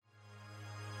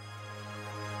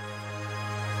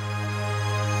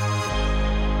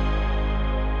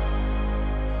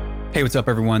Hey, what's up,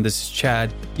 everyone? This is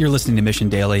Chad. You're listening to Mission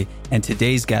Daily, and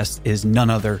today's guest is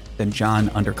none other than John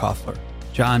Underkoffler.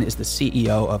 John is the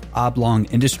CEO of Oblong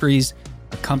Industries,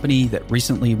 a company that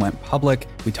recently went public.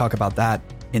 We talk about that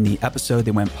in the episode.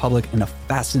 They went public in a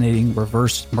fascinating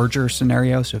reverse merger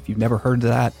scenario. So if you've never heard of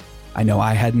that, I know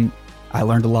I hadn't. I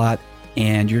learned a lot,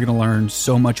 and you're going to learn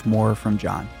so much more from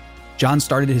John. John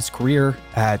started his career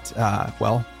at,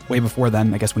 way before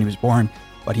then, I guess when he was born,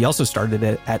 but he also started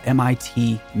it at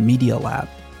MIT Media Lab,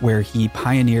 where he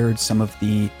pioneered some of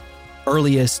the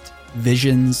earliest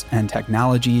visions and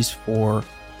technologies for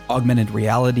augmented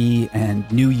reality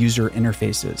and new user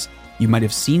interfaces. You might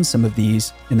have seen some of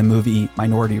these in the movie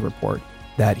Minority Report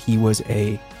that he was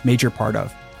a major part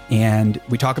of. And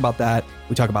we talk about that.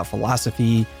 We talk about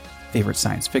philosophy, favorite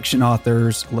science fiction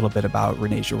authors, a little bit about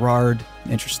Rene Girard,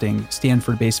 an interesting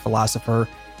Stanford-based philosopher,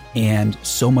 and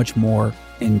so much more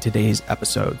in today's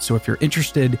episode. So if you're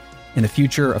interested in the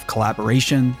future of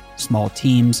collaboration, small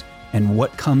teams, and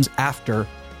what comes after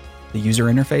the user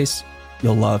interface,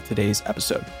 you'll love today's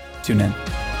episode. Tune in.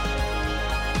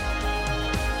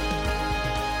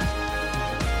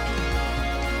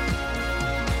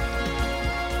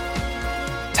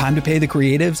 Time to pay the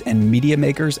creatives and media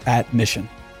makers at Mission.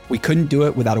 We couldn't do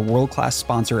it without a world-class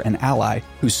sponsor and ally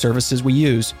whose services we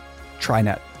use,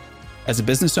 TriNet. As a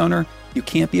business owner, you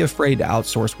can't be afraid to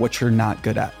outsource what you're not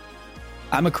good at.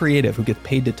 I'm a creative who gets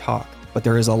paid to talk, but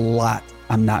there is a lot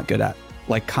I'm not good at,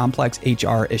 like complex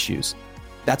HR issues.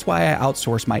 That's why I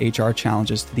outsource my HR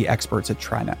challenges to the experts at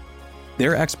TriNet.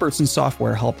 Their experts in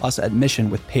software help us at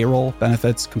Mission with payroll,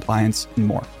 benefits, compliance, and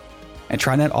more. And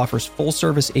TriNet offers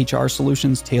full-service HR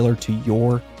solutions tailored to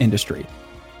your industry.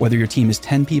 Whether your team is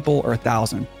 10 people or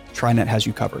 1,000, TriNet has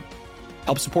you covered.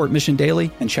 Help support Mission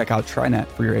Daily and check out TriNet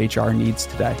for your HR needs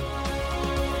today.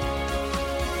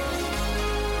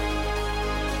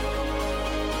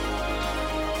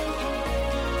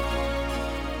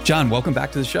 John, welcome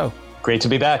back to the show. Great to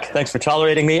be back. Thanks for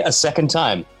tolerating me a second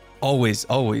time. Always,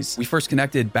 always. We first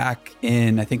connected back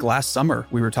in, I think, last summer.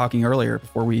 We were talking earlier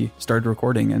before we started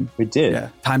recording. And we did. Yeah,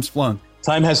 time's flown.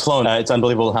 Time has flown. It's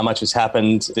unbelievable how much has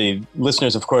happened. The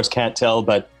listeners, of course, can't tell,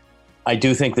 but I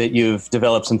do think that you've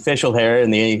developed some facial hair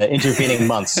in the intervening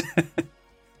months.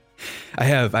 I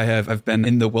have. I've been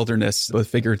in the wilderness, both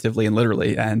figuratively and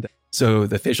literally. And so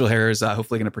the facial hair is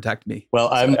hopefully going to protect me. Well,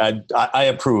 I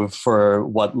approve for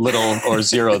what little or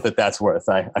zero that's worth.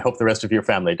 I hope the rest of your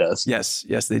family does. Yes,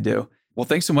 they do. Well,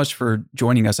 thanks so much for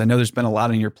joining us. I know there's been a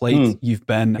lot on your plate. You've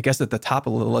been, I guess at the top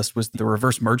of the list was the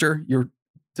reverse merger you're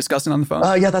discussing on the phone?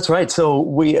 Yeah, that's right. So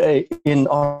we,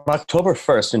 on October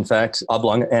 1st, in fact,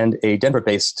 Oblong and a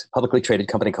Denver-based publicly traded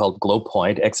company called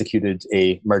GlowPoint executed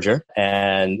a merger.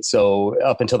 And so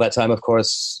up until that time, of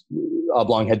course,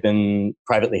 Oblong had been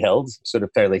privately held, sort of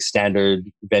fairly standard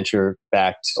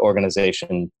venture-backed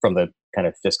organization from the kind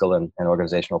of fiscal and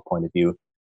organizational point of view.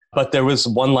 But there was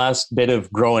one last bit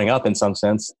of growing up in some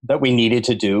sense that we needed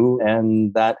to do,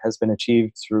 and that has been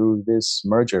achieved through this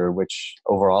merger, which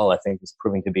overall I think is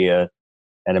proving to be an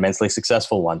immensely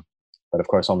successful one. But of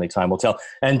course, only time will tell.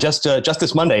 And just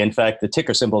this Monday, in fact, the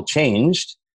ticker symbol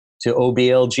changed to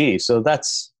OBLG. So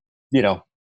that's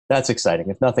exciting.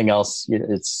 If nothing else,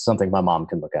 it's something my mom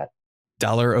can look at.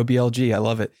 Dollar OBLG, I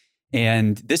love it.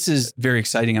 And this is very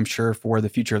exciting, I'm sure, for the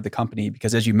future of the company,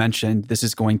 because as you mentioned, this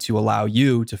is going to allow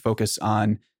you to focus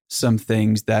on some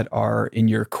things that are in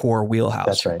your core wheelhouse,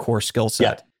 That's right. Your core skill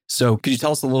set. Yeah. So could you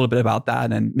tell us a little bit about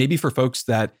that? And maybe for folks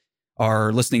that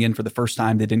are listening in for the first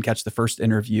time, they didn't catch the first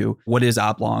interview, what is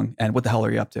Oblong and what the hell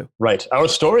are you up to? Right. Our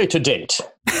story to date,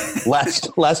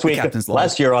 last week,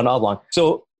 last year on Oblong.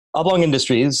 So Oblong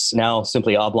Industries, now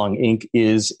simply Oblong Inc.,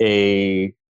 is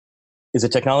a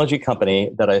technology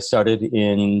company that I started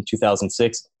in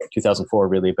 2004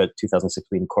 really, but 2006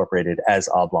 we incorporated as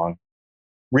Oblong,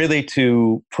 really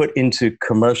to put into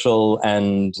commercial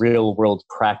and real world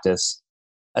practice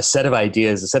a set of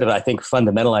ideas, I think,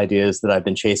 fundamental ideas that I've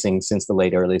been chasing since the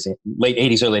late 80s,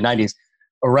 early 90s,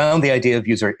 around the idea of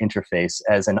user interface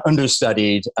as an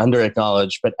understudied,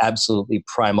 under-acknowledged, but absolutely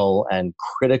primal and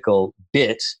critical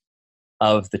bit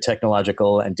of the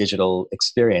technological and digital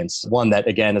experience. One that,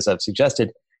 again, as I've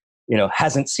suggested,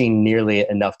 hasn't seen nearly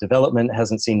enough development,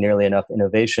 hasn't seen nearly enough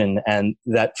innovation, and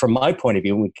that, from my point of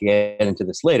view, we can get into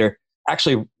this later,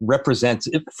 actually represents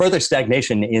further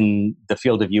stagnation in the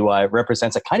field of UI,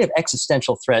 represents a kind of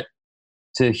existential threat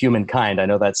to humankind. I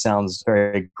know that sounds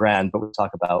very grand, but we'll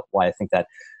talk about why I think that.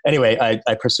 Anyway,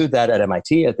 I pursued that at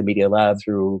MIT, at the Media Lab,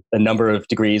 through a number of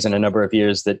degrees and a number of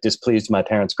years that displeased my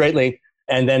parents greatly.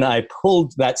 And then I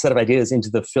pulled that set of ideas into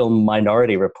the film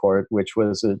Minority Report, which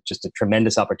was just a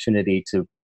tremendous opportunity to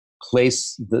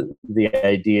place the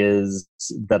ideas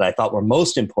that I thought were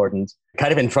most important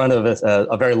kind of in front of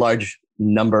a very large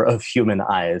number of human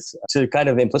eyes to kind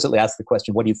of implicitly ask the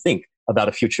question, what do you think about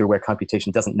a future where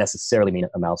computation doesn't necessarily mean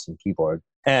a mouse and keyboard?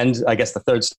 And I guess the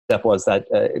third step was that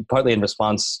partly in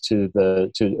response to a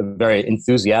very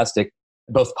enthusiastic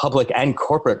both public and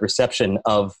corporate reception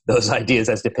of those ideas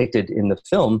as depicted in the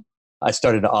film, I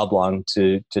started Oblong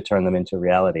to turn them into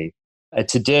reality.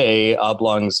 Today,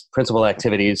 Oblong's principal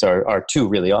activities are two,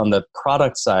 really. On the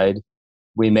product side,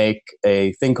 we make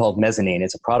a thing called Mezzanine.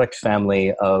 It's a product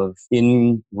family of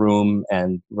in-room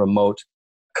and remote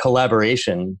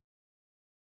collaboration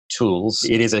tools.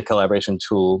 It is a collaboration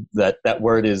tool. That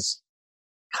word is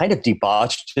kind of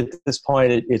debauched at this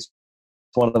point. It's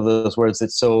one of those words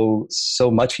that's so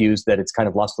much used that it's kind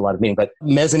of lost a lot of meaning. But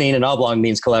Mezzanine and Oblong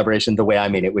means collaboration the way I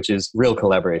mean it, which is real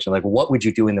collaboration. Like, what would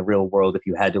you do in the real world if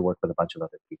you had to work with a bunch of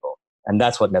other people? And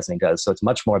that's what Mezzanine does. So it's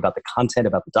much more about the content,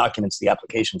 about the documents, the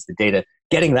applications, the data,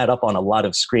 getting that up on a lot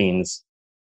of screens,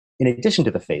 in addition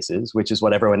to the faces, which is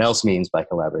what everyone else means by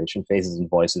collaboration, faces and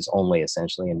voices only,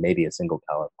 essentially, and maybe a single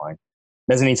PowerPoint.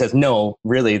 Mezzanine says, no,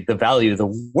 really, the value,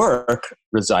 the work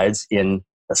resides in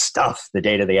the stuff, the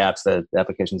data, the apps, the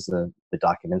applications, the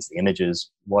documents, the images,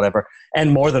 whatever,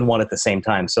 and more than one at the same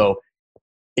time. So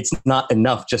it's not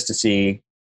enough just to see,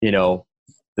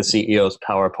 the CEO's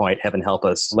PowerPoint, heaven help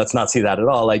us. Let's not see that at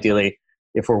all. Ideally,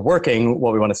 if we're working,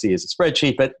 what we want to see is a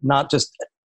spreadsheet, but not just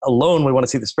alone. We want to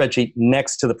see the spreadsheet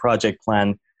next to the project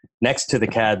plan, next to the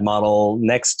CAD model,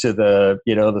 next to the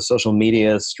social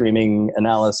media streaming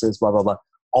analysis, blah, blah, blah.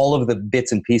 All of the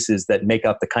bits and pieces that make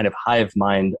up the kind of hive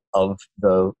mind of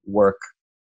the work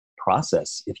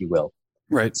process, if you will.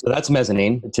 Right. So that's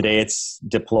Mezzanine. Today it's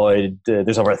deployed.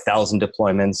 There's over 1,000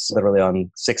 deployments, literally on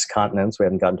 6 continents. We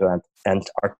haven't gotten to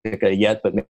Antarctica yet,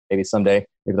 but maybe someday.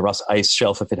 Maybe the Ross Ice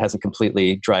Shelf, if it hasn't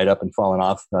completely dried up and fallen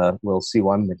off, we'll see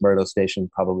one. McMurdo Station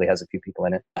probably has a few people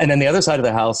in it. And then the other side of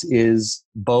the house is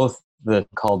both the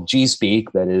called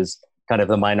G-Speak, that is kind of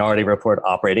the Minority Report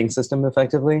operating system,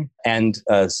 effectively, and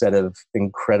a set of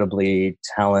incredibly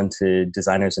talented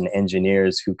designers and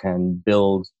engineers who can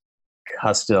build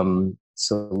custom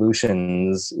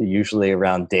solutions, usually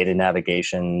around data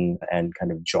navigation and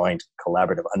kind of joint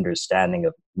collaborative understanding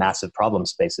of massive problem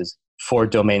spaces for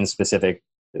domain-specific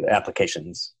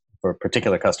applications for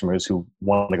particular customers who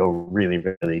want to go really,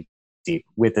 really deep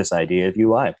with this idea of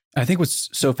UI. I think what's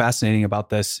so fascinating about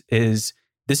this is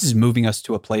moving us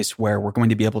to a place where we're going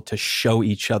to be able to show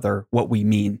each other what we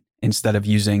mean instead of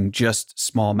using just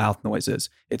small mouth noises.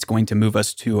 It's going to move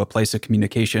us to a place of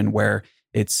communication where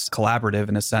it's collaborative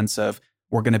in a sense of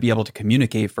we're going to be able to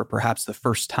communicate for perhaps the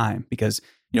first time because,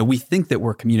 we think that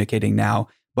we're communicating now,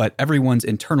 but everyone's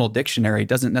internal dictionary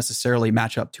doesn't necessarily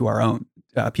match up to our own.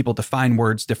 People define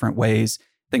words different ways,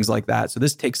 things like that. So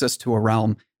this takes us to a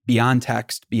realm beyond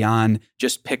text, beyond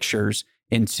just pictures,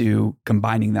 into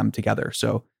combining them together.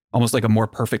 So almost like a more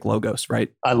perfect logos,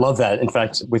 right? I love that. In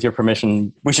fact, with your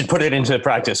permission, we should put it into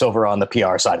practice over on the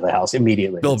PR side of the house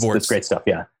immediately. Billboards. That's great stuff,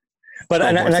 yeah. But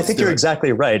and I think you're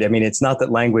exactly right. I mean, it's not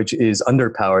that language is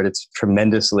underpowered. It's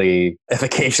tremendously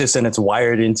efficacious and it's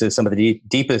wired into some of the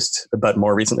deepest but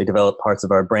more recently developed parts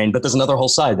of our brain. But there's another whole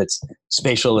side that's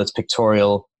spatial, it's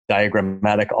pictorial,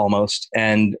 diagrammatic almost.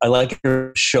 And I like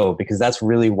your show because that's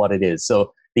really what it is.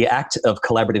 So the act of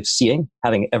collaborative seeing,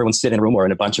 having everyone sit in a room or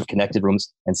in a bunch of connected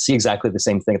rooms and see exactly the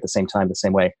same thing at the same time, the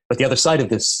same way. But the other side of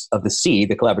the C,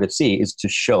 the collaborative C, is to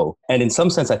show. And in some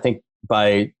sense, I think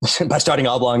by starting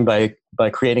Oblong, by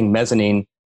creating Mezzanine,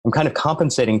 I'm kind of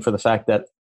compensating for the fact that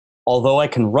although I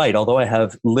can write, although I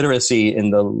have literacy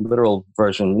in the literal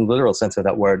sense of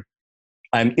that word,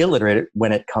 I'm illiterate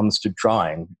when it comes to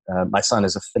drawing. My son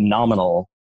is a phenomenal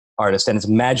artist, and it's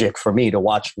magic for me to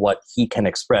watch what he can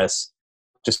express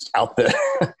just out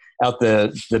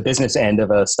the business end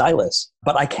of a stylus.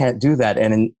 But I can't do that.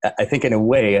 And I think in a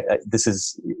way, this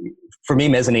is, for me,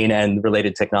 Mezzanine and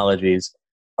related technologies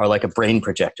are like a brain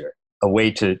projector, a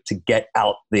way to get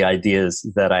out the ideas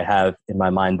that I have in my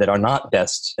mind that are not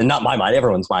best, and not my mind,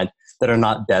 everyone's mind, that are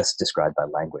not best described by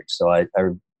language. So I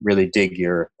really dig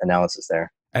your analysis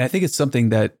there. And I think it's something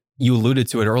that you alluded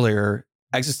to it earlier.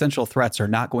 Existential threats are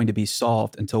not going to be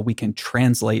solved until we can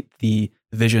translate the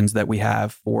visions that we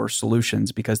have for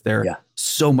solutions, because they're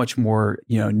so much more,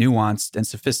 nuanced and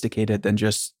sophisticated than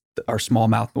just our small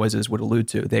mouth noises would allude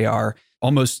to. They are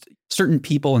almost, certain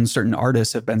people and certain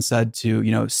artists have been said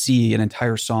to, see an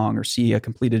entire song or see a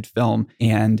completed film.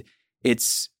 And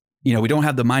it's, we don't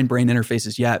have the mind-brain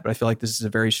interfaces yet, but I feel like this is a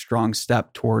very strong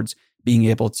step towards being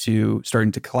able to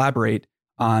starting to collaborate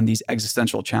on these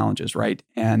existential challenges, right?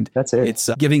 And that's it. It's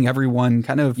giving everyone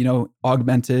kind of,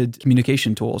 augmented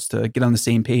communication tools to get on the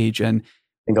same page. And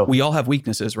we all have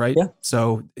weaknesses, right? Yeah.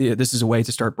 So this is a way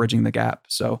to start bridging the gap.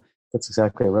 So that's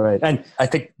exactly right. And I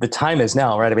think the time is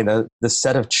now, right? I mean, the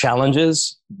set of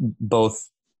challenges, both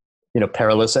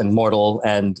perilous and mortal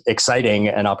and exciting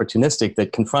and opportunistic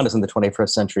that confront us in the 21st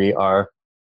century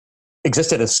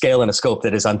exist at a scale and a scope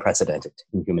that is unprecedented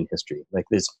in human history. Like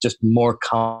there's just more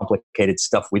complicated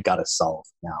stuff we've got to solve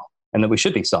now and that we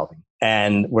should be solving.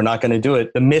 And we're not going to do it.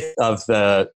 The myth of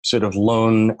the sort of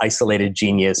lone, isolated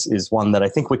genius is one that I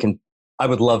think I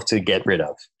would love to get rid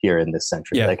of here in this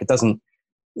century. Yeah. Like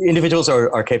individuals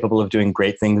are capable of doing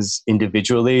great things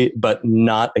individually, but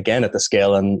not, again, at the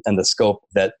scale and the scope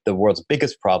that the world's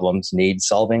biggest problems need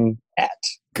solving at.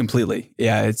 Completely.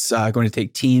 Yeah. It's going to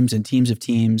take teams and teams of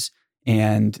teams.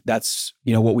 And that's,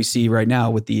 what we see right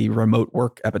now with the remote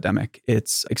work epidemic.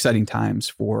 It's exciting times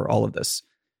for all of this.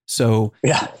 So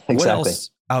yeah, exactly. What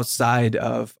else outside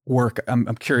of work, I'm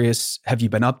curious, have you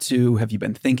been up to, have you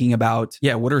been thinking about?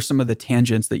 Yeah. What are some of the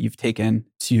tangents that you've taken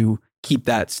to keep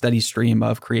that steady stream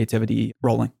of creativity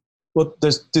rolling? Well,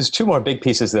 there's two more big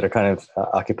pieces that are kind of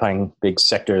occupying big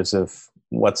sectors of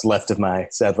what's left of my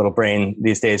sad little brain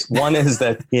these days. One is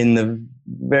that in the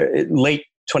late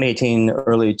 2018,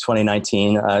 early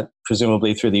 2019,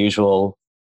 presumably through the usual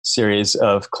series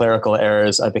of clerical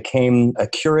errors, I became a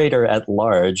curator at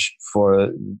large for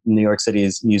New York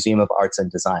City's Museum of Arts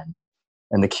and Design.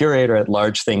 And the curator at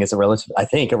large thing is a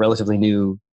relatively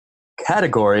new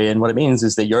category. And what it means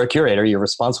is that you're a curator, you're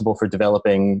responsible for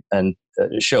developing and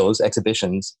shows,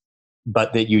 exhibitions,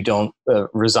 but that you don't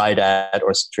reside at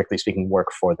or strictly speaking work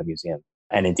for the museum.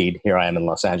 And indeed, here I am in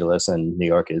Los Angeles and New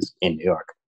York is in New York.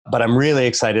 But I'm really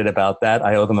excited about that.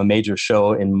 I owe them a major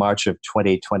show in March of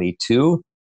 2022.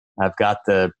 I've got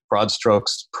the broad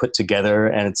strokes put together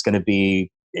and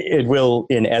it will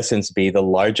in essence be the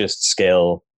largest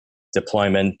scale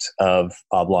deployment of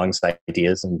Oblong's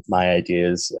ideas and my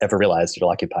ideas ever realized. It'll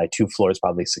occupy 2 floors,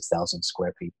 probably 6,000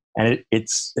 square feet. And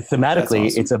it's thematically,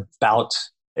 awesome.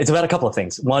 It's about a couple of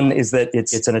things. One is that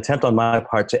it's an attempt on my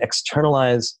part to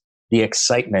externalize the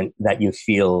excitement that you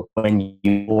feel when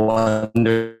you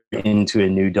wander into a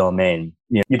new domain.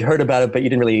 You'd heard about it, but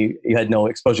you had no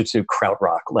exposure to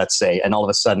krautrock, let's say, and all of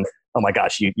a sudden, oh my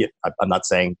gosh, I'm not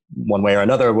saying one way or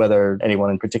another whether anyone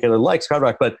in particular likes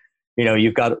krautrock, but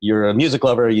you're a music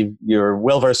lover, you're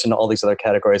well-versed in all these other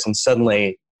categories, and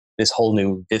suddenly this whole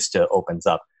new vista opens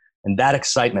up. And that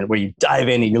excitement where you dive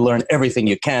in and you learn everything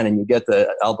you can and you get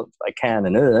the albums by Can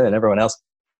and everyone else,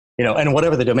 and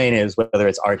whatever the domain is, whether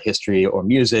it's art history or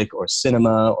music or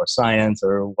cinema or science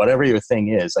or whatever your thing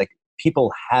is, like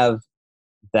people have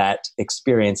that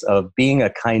experience of being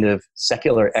a kind of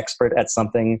secular expert at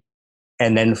something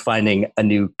and then finding a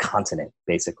new continent,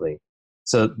 basically.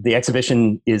 So the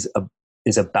exhibition is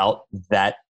about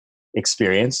that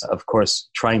experience, of course,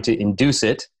 trying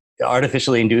to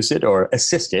artificially induce it or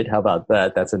assist it. How about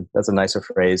that? That's a nicer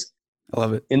phrase. I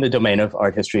love it. In the domain of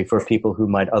art history for people who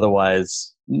might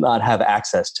otherwise not have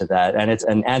access to that. And it's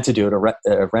an antidote,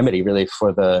 a remedy really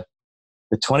for the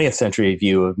 20th century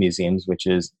view of museums, which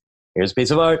is here's a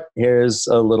piece of art, here's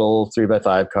a little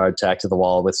 3x5 card tacked to the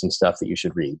wall with some stuff that you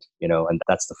should read, and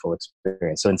that's the full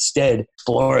experience. So instead,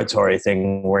 exploratory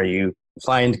thing where you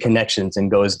find connections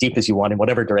and go as deep as you want in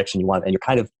whatever direction you want. And you're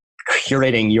kind of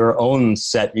curating your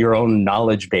own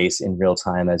knowledge base in real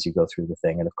time as you go through the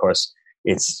thing. And of course,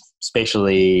 it's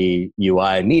spatially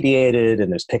UI mediated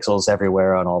and there's pixels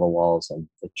everywhere on all the walls, and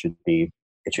it should be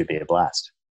a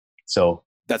blast. So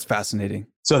that's fascinating.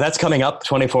 So that's coming up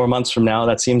 24 months from now.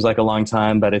 That seems like a long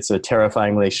time, but it's a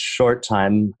terrifyingly short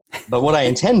time. But what I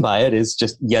intend by it is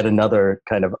just yet another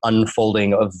kind of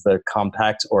unfolding of the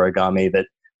compact origami that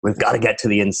we've got to get to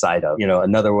the inside of,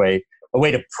 another way, a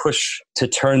way to push, to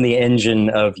turn the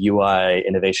engine of UI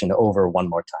innovation over one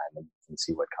more time and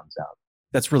see what comes out.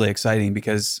 That's really exciting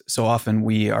because so often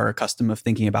we are accustomed of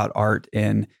thinking about art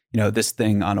in, this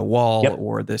thing on a wall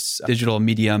or this digital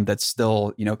medium that's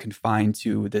still, confined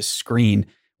to this screen,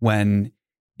 when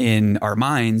in our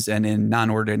minds and in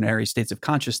non-ordinary states of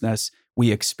consciousness, we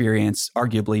experience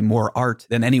arguably more art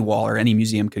than any wall or any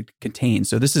museum could contain.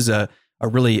 So this is a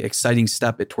really exciting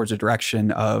step towards a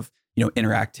direction of,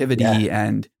 interactivity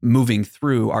and moving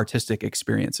through artistic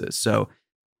experiences. So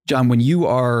John, when you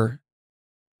are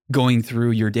going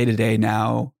through your day-to-day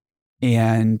now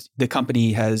and the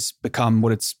company has become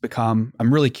what it's become,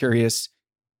 I'm really curious,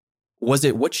 was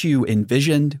it what you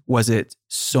envisioned? Was it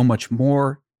so much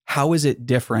more? How is it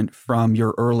different from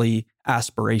your early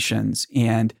aspirations?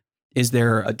 And Is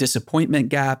there a disappointment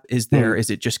gap? Is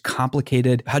it just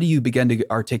complicated? How do you begin to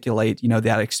articulate,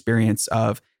 that experience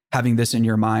of having this in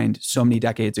your mind so many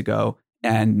decades ago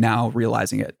and now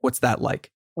realizing it? What's that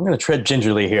like? I'm going to tread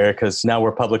gingerly here because now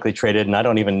we're publicly traded and I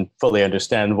don't even fully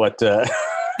understand what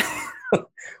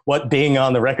what being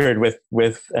on the record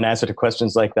with an answer to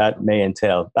questions like that may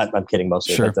entail. I'm kidding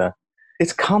mostly, sure. But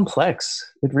it's complex.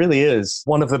 It really is.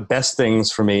 One of the best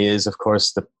things for me is, of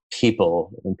course, the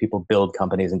people. I mean, people build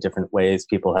companies in different ways.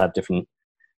 People have different,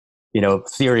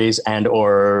 theories and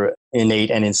or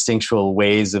innate and instinctual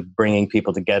ways of bringing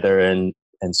people together and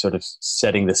sort of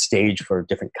setting the stage for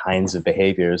different kinds of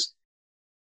behaviors.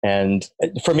 And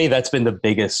for me, that's been the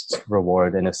biggest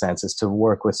reward, in a sense, is to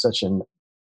work with such an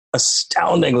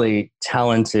astoundingly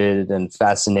talented and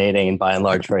fascinating and by and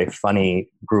large very funny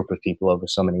group of people over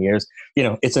so many years.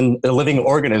 It's a living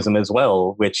organism as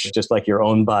well, which just like your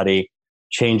own body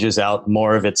changes out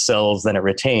more of its cells than it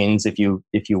retains if you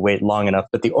wait long enough.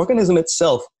 But the organism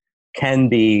itself can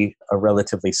be a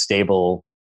relatively stable,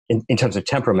 in terms of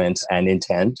temperament and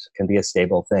intent, can be a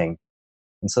stable thing.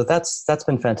 And so that's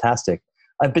been fantastic.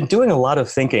 I've been doing a lot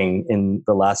of thinking in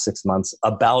the last 6 months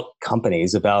about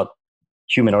companies, about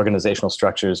human organizational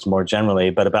structures more generally,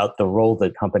 but about the role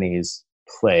that companies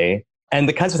play and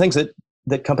the kinds of things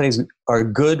that companies are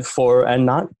good for and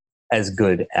not as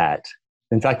good at.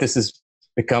 In fact, this has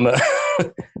become a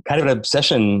kind of an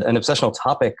obsessional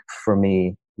topic for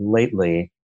me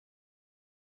lately,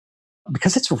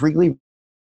 because it's really,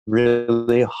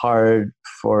 really hard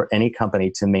for any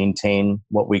company to maintain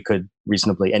what we could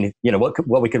reasonably,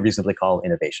 what we could reasonably call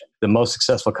innovation. The most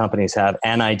successful companies have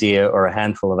an idea or a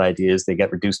handful of ideas. They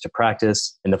get reduced to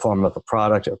practice in the form of a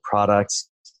product or products.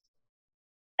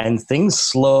 And things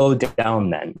slow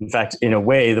down then. In fact, in a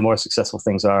way, the more successful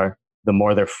things are, the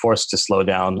more they're forced to slow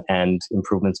down and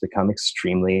improvements become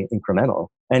extremely incremental.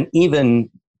 And even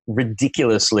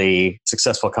ridiculously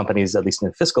successful companies, at least in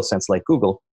a fiscal sense, like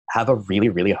Google, have a really,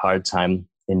 really hard time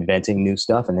inventing new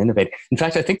stuff and innovating. In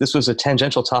fact, I think this was a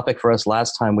tangential topic for us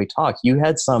last time we talked. You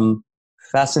had some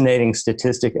fascinating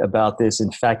statistic about this,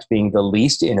 in fact, being the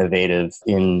least innovative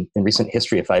in recent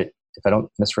history, if I don't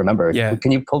misremember. Yeah.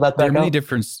 Can you pull that back out?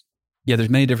 There's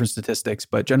many different statistics,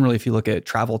 but generally if you look at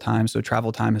travel time, so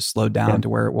travel time has slowed down to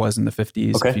where it was in the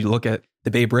 50s. Okay. If you look at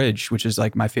the Bay Bridge, which is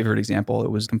like my favorite example,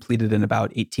 it was completed in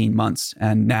about 18 months.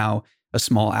 And now a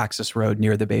small access road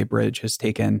near the Bay Bridge has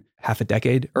taken half a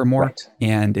decade or more. Right.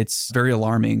 And it's very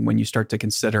alarming when you start to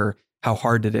consider how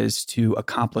hard it is to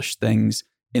accomplish things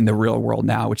in the real world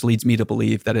now, which leads me to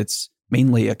believe that it's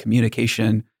mainly a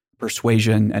communication,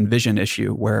 persuasion, and vision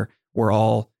issue where we're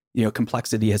all,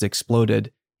 complexity has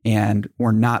exploded and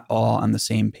we're not all on the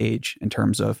same page in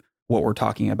terms of what we're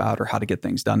talking about or how to get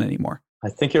things done anymore. I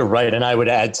think you're right. And I would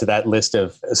add to that list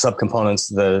of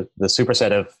subcomponents the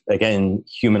superset of, again,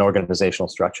 human organizational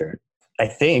structure. I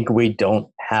think we don't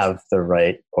have the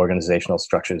right organizational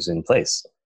structures in place.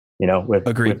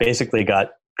 We've basically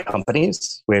got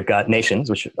companies, we've got nations,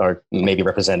 which are maybe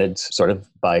represented sort of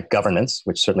by governments,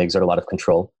 which certainly exert a lot of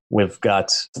control.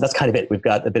 That's kind of it. We've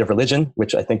got a bit of religion,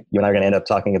 which I think you and I are going to end up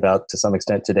talking about to some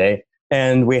extent today.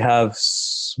 And we have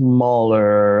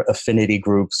smaller affinity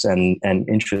groups and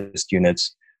interest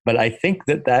units. But I think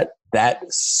that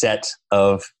set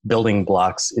of building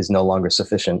blocks is no longer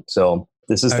sufficient. So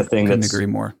this is the thing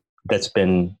that's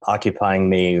been occupying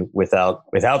me without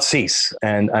cease.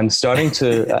 And I'm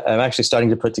actually starting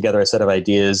to put together a set of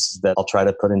ideas that I'll try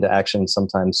to put into action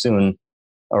sometime soon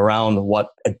around what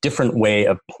a different way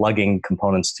of plugging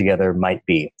components together might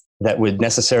be. That would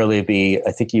necessarily be,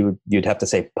 I think you'd have to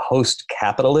say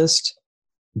post-capitalist,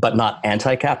 but not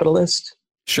anti-capitalist.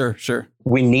 Sure.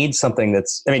 We need something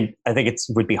I think it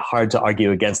would be hard to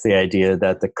argue against the idea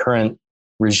that the current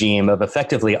regime of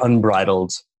effectively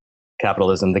unbridled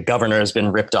capitalism, the governor has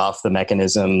been ripped off the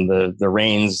mechanism, the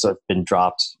reins have been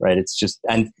dropped, right?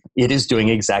 And it is doing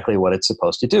exactly what it's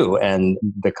supposed to do. And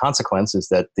the consequence is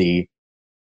that the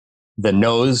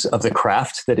nose of the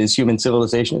craft that is human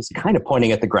civilization is kind of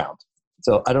pointing at the ground.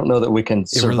 So I don't know that we can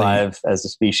survive as a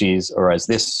species or as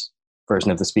this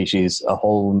version of the species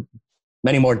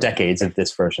many more decades of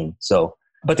this version. So,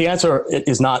 but the answer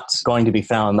is not going to be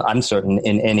found, I'm certain,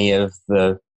 in any of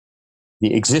the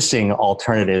existing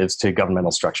alternatives to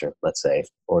governmental structure, let's say,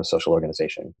 or social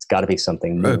organization. It's got to be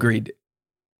something new. Agreed.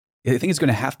 I think it's going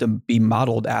to have to be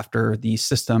modeled after the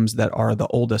systems that are the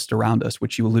oldest around us,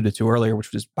 which you alluded to earlier,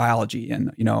 which was biology.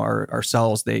 And, our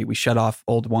cells, we shut off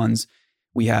old ones.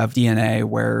 We have DNA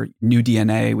where new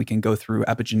DNA, we can go through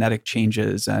epigenetic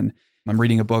changes. And I'm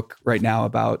reading a book right now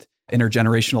about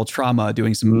intergenerational trauma,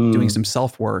 doing some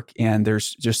self-work. And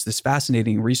there's just this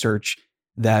fascinating research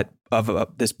that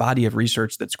of this body of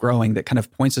research that's growing that kind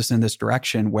of points us in this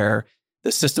direction where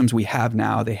the systems we have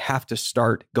now, they have to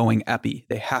start going epi.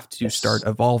 They have to start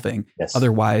evolving.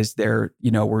 Otherwise,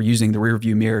 we're using the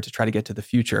rearview mirror to try to get to the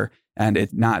future, and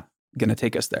it's not going to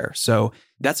take us there. So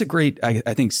that's a great,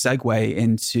 I think, segue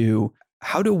into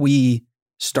how do we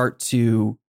start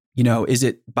to, is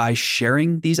it by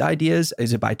sharing these ideas?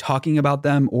 Is it by talking about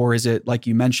them? Or is it, like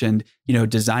you mentioned,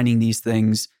 designing these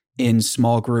things in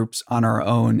small groups on our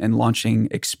own and launching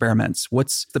experiments?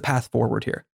 What's the path forward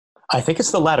here? I think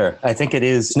it's the latter. I think it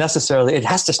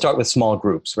has to start with small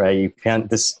groups, right? You can't,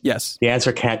 the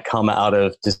answer can't come out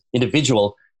of just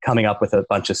individual coming up with a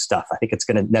bunch of stuff. I think it's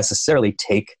going to necessarily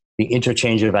take the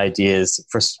interchange of ideas.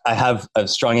 First, I have a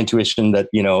strong intuition that,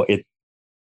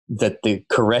 that the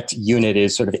correct unit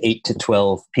is sort of 8 to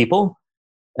 12 people.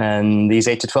 And these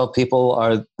 8 to 12 people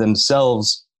are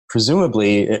themselves,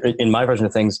 presumably, in my version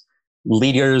of things,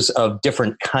 leaders of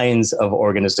different kinds of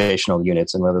organizational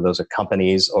units, and whether those are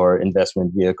companies or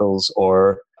investment vehicles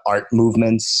or art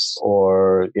movements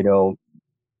or,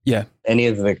 any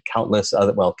of the countless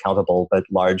other, countable, but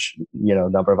large,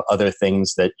 number of other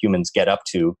things that humans get up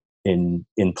to in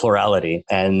plurality.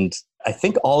 And I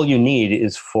think all you need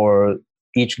is for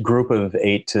each group of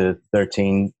 8 to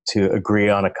 13 to agree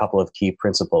on a couple of key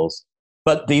principles.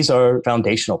 But these are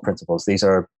foundational principles. These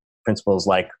are principles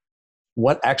like,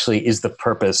 what actually is the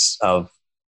purpose of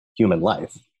human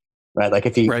life, right? Like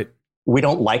we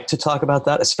don't like to talk about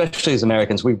that, especially as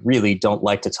Americans, we really don't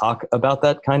like to talk about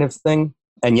that kind of thing.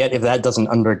 And yet if that doesn't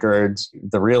undergird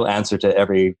the real answer to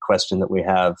every question that we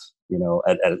have,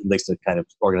 at least a kind of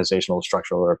organizational,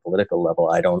 structural, or political level,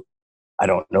 I don't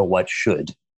know what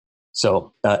should.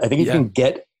 So I think you can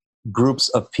get groups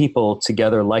of people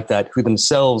together like that who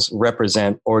themselves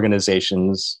represent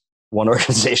organizations, one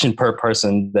organization per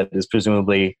person that is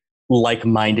presumably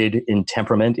like-minded in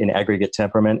temperament, in aggregate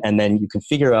temperament. And then you can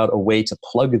figure out a way to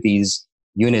plug these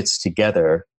units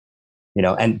together,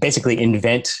 and basically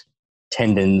invent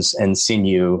tendons and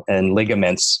sinew and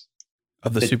ligaments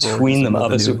between them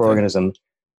of a superorganism.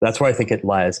 That's where I think it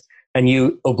lies. And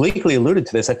you obliquely alluded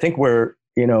to this. I think we're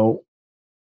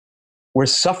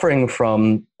suffering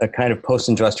from a kind of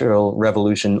post-industrial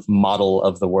revolution model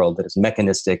of the world that is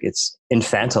mechanistic. It's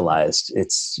infantilized.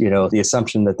 It's, the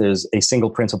assumption that there's a single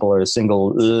principle or a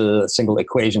single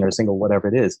equation or a single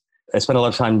whatever it is. I spent a lot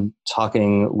of time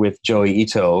talking with Joi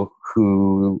Ito,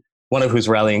 one of whose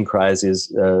rallying cries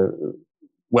is,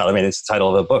 it's the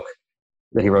title of a book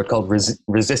that he wrote called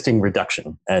Resisting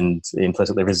Reduction, and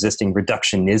implicitly resisting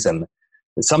reductionism.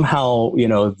 Somehow,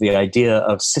 the idea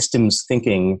of systems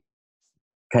thinking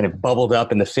kind of bubbled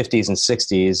up in the 50s and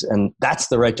 60s, and that's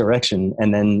the right direction.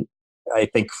 And then I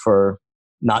think for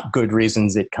not good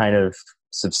reasons, it kind of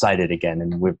subsided again.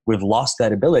 And we've lost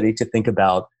that ability to think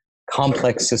about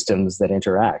complex systems that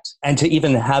interact and to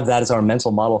even have that as our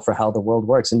mental model for how the world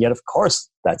works. And yet, of course,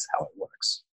 that's how it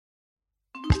works.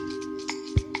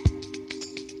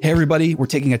 Hey, everybody, we're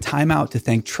taking a time out to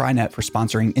thank TriNet for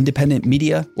sponsoring independent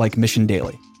media like Mission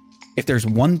Daily. If there's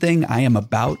one thing I am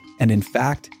about, and in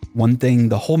fact, one thing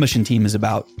the whole Mission team is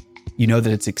about, that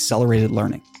it's accelerated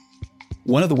learning.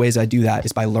 One of the ways I do that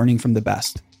is by learning from the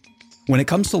best. When it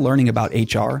comes to learning about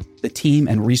HR, the team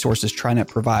and resources TriNet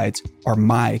provides are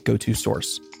my go-to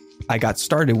source. I got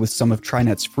started with some of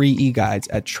TriNet's free e-guides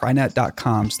at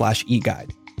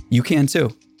trinet.com/eguide. You can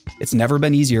too. It's never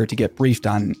been easier to get briefed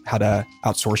on how to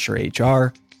outsource your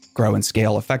HR, grow and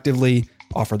scale effectively,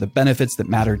 offer the benefits that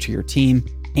matter to your team,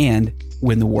 and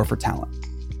win the war for talent.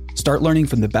 Start learning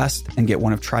from the best and get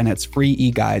one of TriNet's free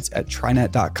e-guides at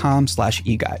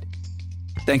trinet.com/eguide.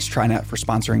 Thanks, TriNet, for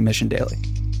sponsoring Mission Daily.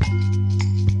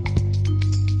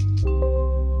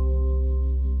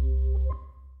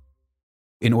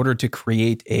 In order to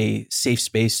create a safe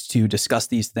space to discuss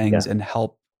these things and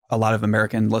help a lot of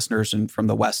American listeners and from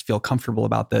the West feel comfortable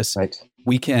about this,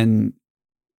 we can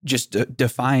just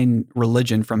define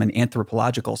religion from an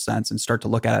anthropological sense and start to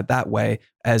look at it that way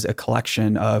as a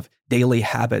collection of daily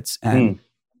habits and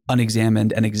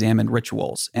unexamined and examined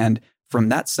rituals. And from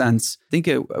that sense, I think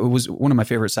it was one of my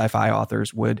favorite sci-fi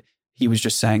authors he was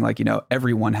just saying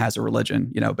everyone has a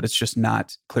religion, but it's just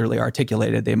not clearly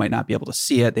articulated. They might not be able to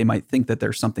see it. They might think that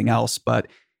there's something else, but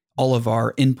all of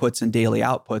our inputs and daily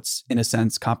outputs, in a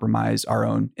sense, compromise our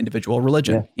own individual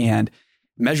religion. Yeah. And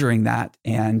measuring that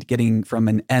and getting from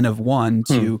an N of one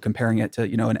to comparing it to,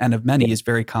 an N of many is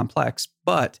very complex.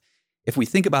 But if we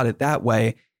think about it that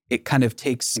way, it kind of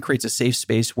creates a safe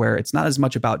space where it's not as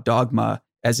much about dogma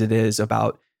as it is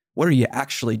about what are you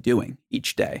actually doing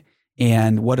each day?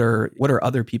 And what are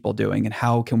other people doing? And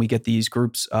how can we get these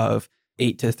groups of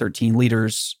 8 to 13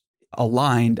 leaders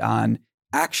aligned on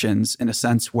actions in a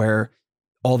sense where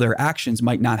all their actions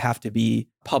might not have to be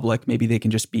public. Maybe they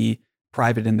can just be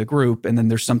private in the group. And then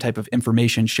there's some type of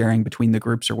information sharing between the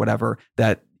groups or whatever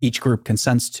that each group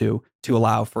consents to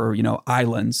allow for,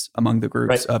 islands among the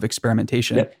groups of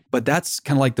experimentation. Yep. But that's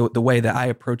kind of like the way that I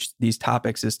approach these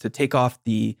topics is to take off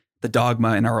the dogma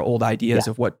and our old ideas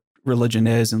of what religion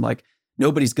is and like,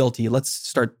 nobody's guilty. Let's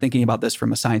start thinking about this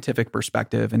from a scientific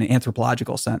perspective and an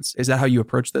anthropological sense. Is that how you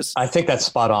approach this? I think that's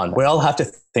spot on. We all have to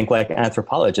think like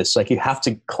anthropologists. Like you have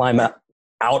to climb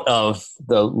out of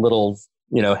the little,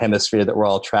 hemisphere that we're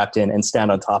all trapped in and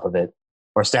stand on top of it,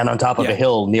 or stand on top of a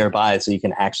hill nearby so you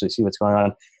can actually see what's going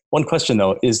on. One question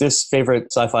though, is this favorite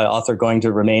sci-fi author going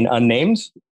to remain unnamed?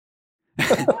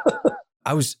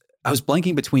 I was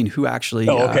blanking between who actually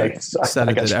said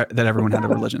that everyone had a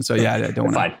religion. So I don't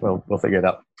want to. Fine, we'll figure it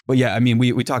out. But I mean,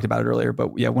 we talked about it earlier, but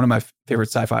one of my favorite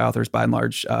sci-fi authors by and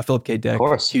large, Philip K. Dick,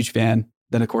 huge fan.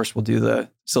 Then of course we'll do the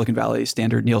Silicon Valley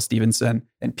standard, Neal Stephenson,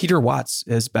 and Peter Watts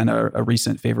has been a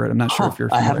recent favorite. I'm not sure if you're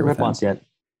familiar I haven't with read Watts yet.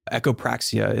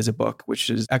 Echopraxia is a book,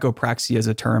 echopraxia is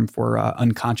a term for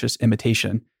unconscious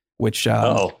imitation, which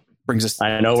brings us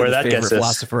I know where that gets us.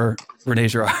 Philosopher Rene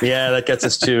Girard. Yeah, that gets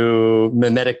us to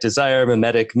mimetic desire,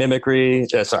 mimetic mimicry.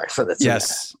 Sorry for the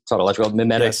tautological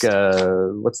mimetic. Yes.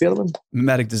 What's the other one?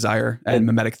 Mimetic desire and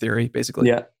mimetic theory, basically.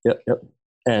 Yep.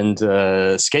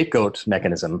 And scapegoat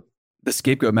mechanism. The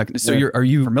scapegoat mechanism. So are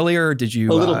you familiar? Did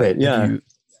you a little bit?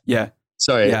 Yeah.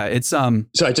 Sorry. Yeah, it's So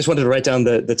I just wanted to write down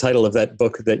the title of that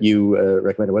book that you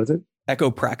recommended. What is it?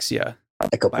 Echopraxia.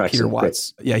 By Peter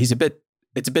Watts. Great. Yeah,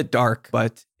 it's a bit dark,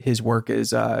 but his work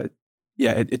is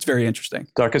it's very interesting.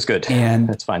 Dark is good. And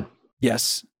that's fine.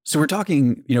 Yes. So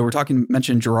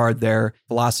mentioned Girard there,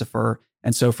 philosopher.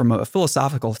 And so from a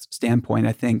philosophical standpoint,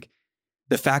 I think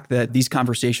the fact that these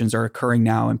conversations are occurring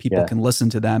now and people can listen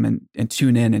to them and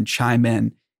tune in and chime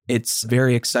in, it's a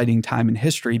very exciting time in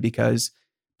history because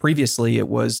previously it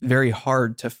was very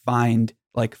hard to find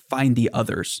the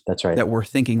others that were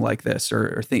thinking like this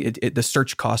the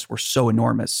search costs were so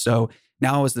enormous. So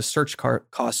now as the search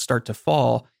costs start to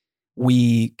fall,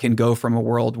 we can go from a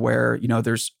world where,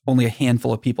 there's only a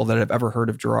handful of people that have ever heard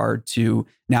of Girard to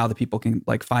now the people can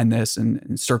find this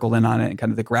and circle in on it and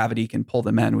kind of the gravity can pull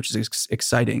them in, which is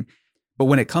exciting. But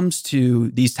when it comes to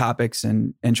these topics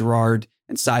and Girard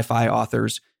and sci-fi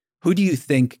authors, who do you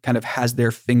think kind of has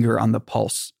their finger on the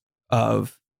pulse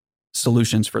of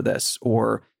solutions for this?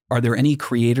 Or are there any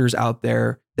creators out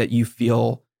there that you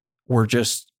feel were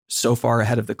just so far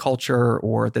ahead of the culture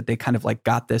or that they kind of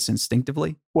got this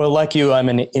instinctively? Well, like you, I'm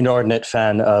an inordinate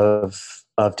fan of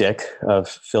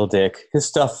Phil Dick. His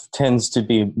stuff tends to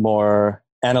be more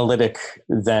analytic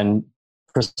than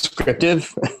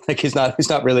prescriptive. He's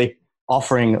not really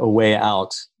offering a way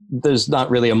out. There's not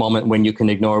really a moment when you can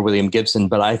ignore William Gibson,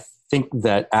 but I think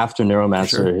that after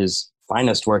Neuromancer, his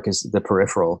finest work is The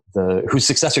Peripheral, whose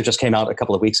successor just came out a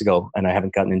couple of weeks ago, and I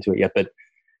haven't gotten into it yet, but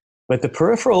The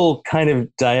Peripheral kind of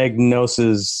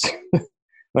diagnoses,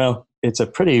 well, it's a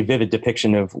pretty vivid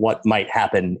depiction of what might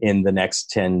happen in the next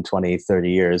 10, 20,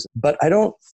 30 years. But I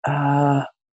don't have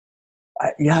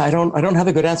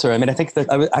a good answer. I mean, I think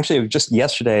that just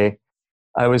yesterday,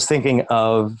 I was thinking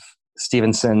of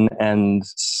Stevenson and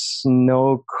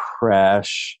Snow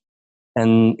Crash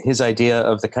and his idea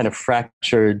of the kind of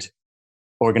fractured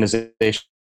organization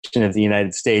of the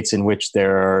United States in which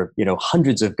there are,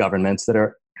 hundreds of governments that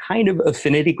are kind of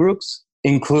affinity groups,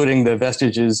 including the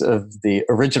vestiges of the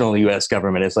original U.S.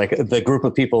 government. It's like the group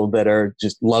of people that are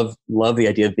just love the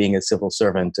idea of being a civil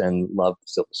servant and love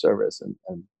civil service.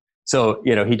 And so,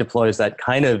 he deploys that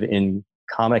kind of in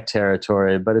comic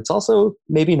territory, but it's also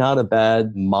maybe not a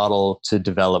bad model to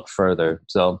develop further.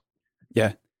 So,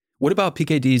 yeah. What about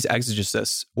PKD's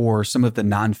exegesis or some of the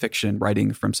nonfiction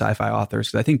writing from sci-fi authors?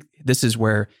 Because I think this is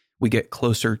where we get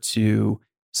closer to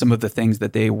some of the things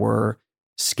that they were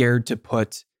scared to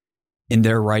put in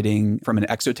their writing from an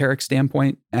exoteric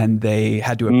standpoint, and they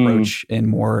had to approach in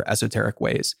more esoteric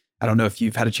ways. I don't know if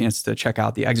you've had a chance to check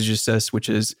out the exegesis, which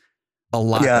is a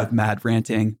lot of mad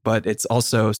ranting, but it's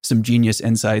also some genius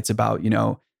insights about,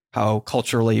 how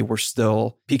culturally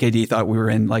PKD thought we were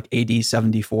in AD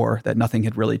 74, that nothing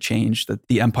had really changed, that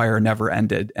the empire never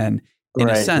ended. And in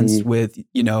a sense, with,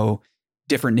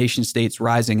 different nation states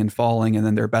rising and falling, and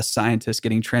then their best scientists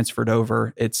getting transferred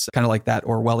over, it's kind of like that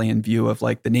Orwellian view of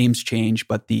the names change,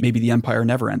 but maybe the empire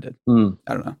never ended. I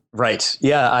don't know. Right.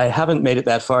 Yeah, I haven't made it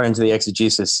that far into the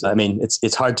exegesis. I mean,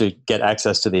 it's hard to get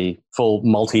access to the full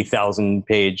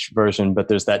multi-thousand-page version, but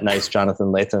there's that nice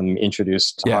Jonathan Latham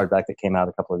introduced hardback that came out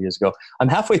a couple of years ago. I'm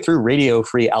halfway through Radio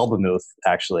Free Albemuth,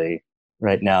 actually,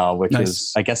 right now, which Nice.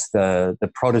 is, I guess, the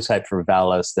prototype for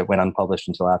Valis that went unpublished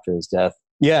until after his death.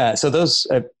 Yeah, so those,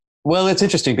 well, it's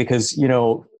interesting because,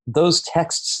 those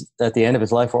texts at the end of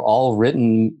his life were all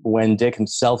written when Dick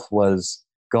himself was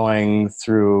going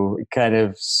through kind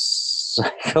of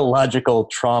psychological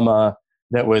trauma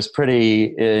that was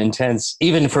pretty intense,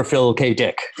 even for Phil K.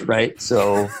 Dick, right?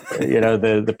 So,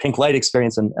 the pink light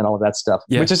experience and all of that stuff,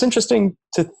 which is interesting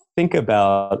to think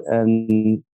about.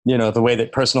 And, the way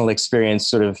that personal experience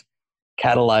sort of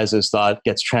catalyzes thought,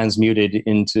 gets transmuted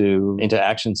into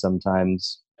action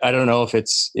sometimes. I don't know if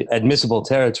it's admissible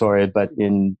territory, but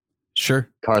in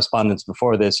correspondence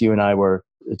before this, you and I were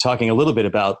talking a little bit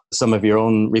about some of your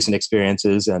own recent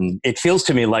experiences, and it feels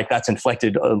to me like that's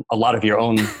inflected a lot of your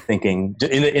own thinking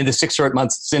in the 6 short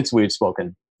months since we've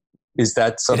spoken. Is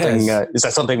that something? Is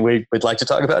that something we'd like to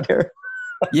talk about here?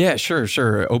 Yeah,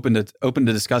 sure. Open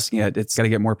to discussing it. It's got to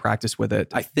get more practice with it.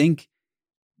 I think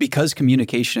because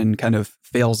communication kind of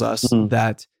fails us,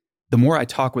 that the more I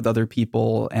talk with other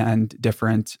people and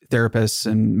different therapists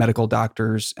and medical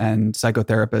doctors and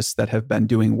psychotherapists that have been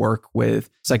doing work with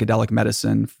psychedelic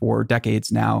medicine for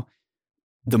decades now,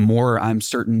 the more I'm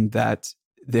certain that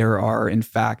there are, in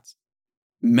fact,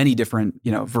 many different,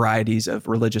 varieties of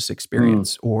religious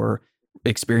experience or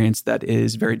experience that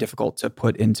is very difficult to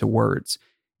put into words.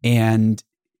 And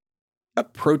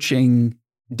approaching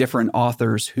different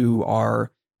authors who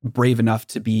are brave enough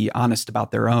to be honest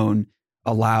about their own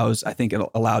I think it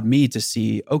allowed me to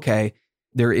see, okay,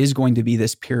 there is going to be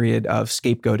this period of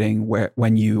scapegoating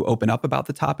when you open up about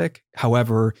the topic.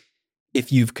 However,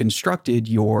 if you've constructed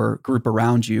your group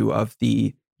around you of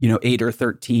the, 8 or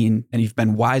 13, and you've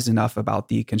been wise enough about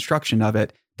the construction of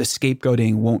it, the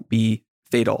scapegoating won't be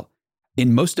fatal.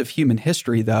 In most of human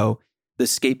history, though, the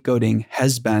scapegoating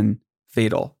has been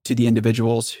fatal to the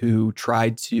individuals who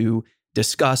tried to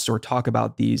discuss or talk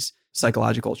about these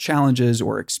psychological challenges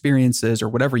or experiences or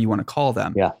whatever you want to call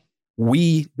them. Yeah.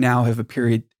 We now have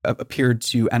appeared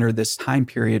to enter this time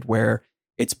period where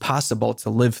it's possible to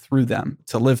live through them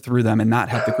and not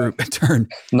have the group turn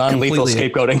non-lethal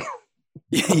scapegoating.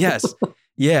 Yes.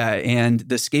 Yeah. And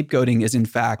the scapegoating is, in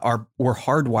fact, we're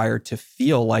hardwired to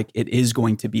feel like it is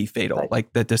going to be fatal, right.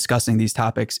 Like that discussing these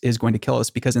topics is going to kill us,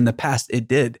 because in the past it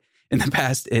did. In the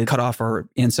past, it cut off our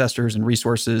ancestors and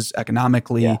resources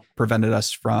economically, prevented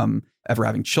us from ever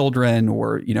having children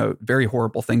or, very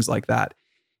horrible things like that.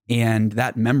 And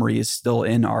that memory is still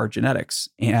in our genetics,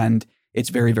 and it's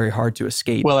very, very hard to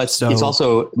escape. Well, it's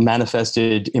also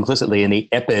manifested implicitly in the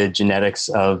epigenetics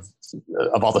of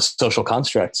all the social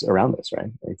constructs around us,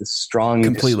 right? Like the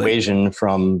strong dissuasion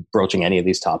from broaching any of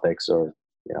these topics or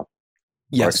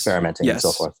experimenting and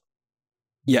so forth.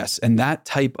 Yes. And that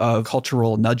type of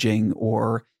cultural nudging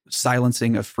or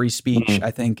silencing of free speech, I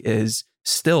think, is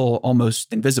still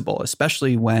almost invisible,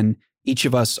 especially when each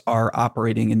of us are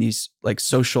operating in these like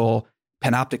social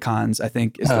panopticons, I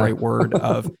think is the right word,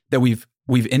 of that we've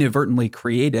inadvertently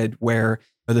created, where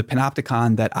the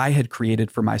panopticon that I had created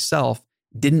for myself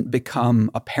didn't become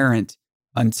apparent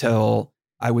until,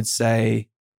 I would say,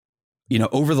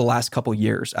 over the last couple of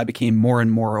years. I became more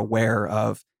and more aware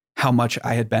of how much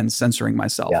I had been censoring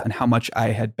myself and how much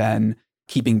I had been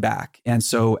keeping back. And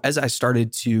so as I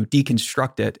started to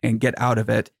deconstruct it and get out of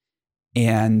it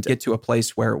and get to a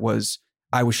place where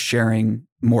I was sharing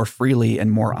more freely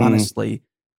and more honestly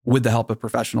with the help of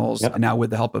professionals and now with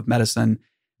the help of medicine,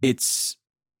 it's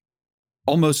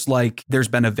almost like there's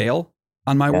been a veil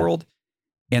on my world,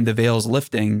 and the veil's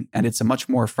lifting, and it's a much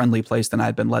more friendly place than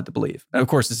I'd been led to believe. And of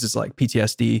course, this is like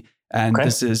PTSD. And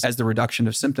this is, as the reduction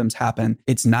of symptoms happen,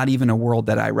 it's not even a world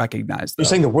that I recognize. You're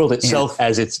saying the world itself,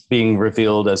 as it's being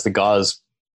revealed as the gauze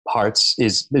parts,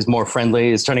 is more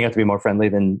friendly, is turning out to be more friendly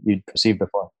than you'd perceived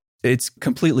before. It's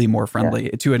completely more friendly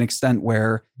to an extent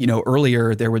where,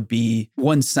 earlier there would be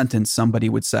one sentence somebody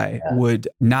would say, I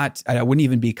wouldn't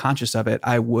even be conscious of it.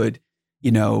 I would,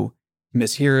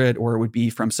 mishear it, or it would be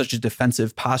from such a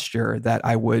defensive posture that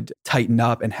I would tighten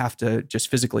up and have to just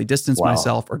physically distance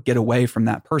myself or get away from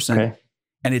that person. Okay.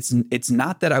 And it's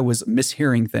not that I was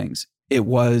mishearing things.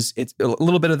 It's a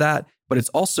little bit of that, but it's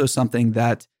also something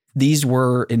that these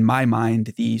were, in my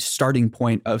mind, the starting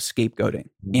point of scapegoating.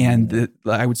 And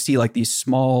I would see like these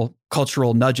small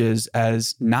cultural nudges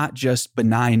as not just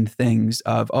benign things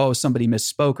of, somebody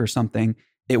misspoke or something.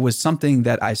 It was something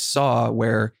that I saw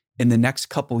where in the next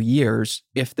couple years,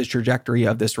 if the trajectory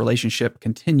of this relationship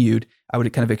continued, I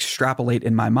would kind of extrapolate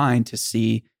in my mind to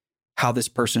see how this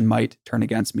person might turn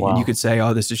against me. Wow. And you could say,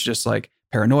 this is just like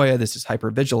paranoia, this is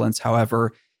hypervigilance.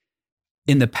 However,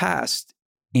 in the past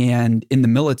and in the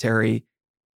military,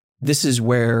 this is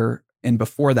where and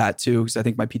before that too, because I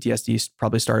think my PTSD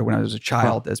probably started when I was a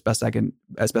child, as best I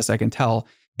can tell.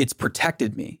 It's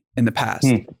protected me in the past.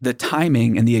 The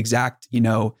timing and the exact,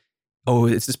 oh,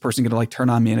 is this person going to like turn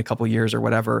on me in a couple of years or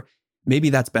whatever? Maybe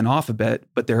that's been off a bit,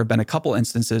 but there have been a couple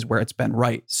instances where it's been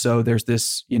right. So there's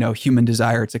this, human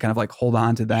desire to kind of like hold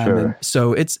on to them. Sure. And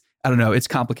so I don't know, it's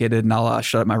complicated, and I'll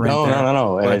shut up my rant there.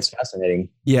 No. But it's fascinating.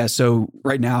 Yeah. So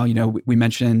right now, we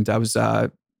mentioned I was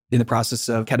in the process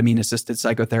of ketamine-assisted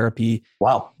psychotherapy.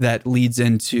 Wow. That leads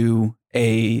into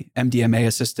a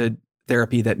MDMA-assisted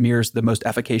therapy that mirrors the most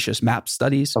efficacious MAPS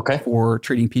studies for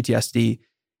treating PTSD.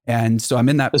 And so I'm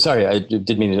in that. Sorry, I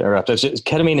didn't mean to interrupt.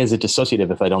 Ketamine is a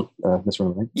dissociative, if I don't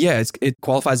misremember. Yeah, it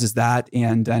qualifies as that.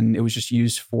 And then it was just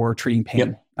used for treating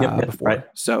pain before. Right.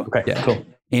 So, cool.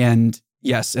 And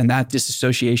yes, and that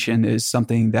disassociation is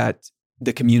something that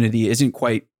the community isn't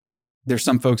quite. There's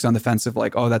some folks on the fence of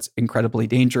like, oh, that's incredibly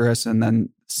dangerous. And then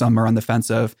some are on the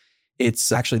fence of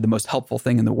it's actually the most helpful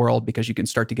thing in the world because you can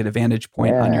start to get a vantage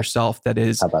point on yourself that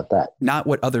is How about that? Not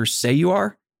what others say you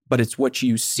are, but it's what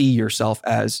you see yourself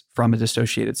as from a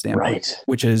dissociated standpoint,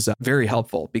 which is very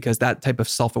helpful because that type of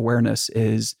self-awareness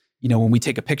is, when we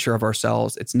take a picture of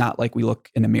ourselves, it's not like we look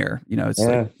in a mirror, it's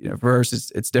like,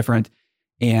 versus it's different.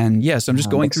 And so I'm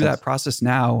just going through that process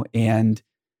now. And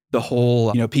the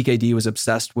whole, PKD was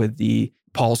obsessed with the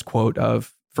Paul's quote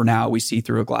of, for now, we see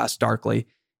through a glass darkly.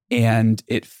 And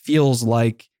it feels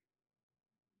like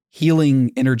healing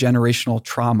intergenerational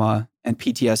trauma and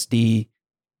PTSD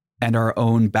and our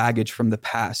own baggage from the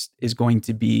past is going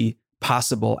to be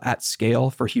possible at scale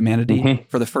for humanity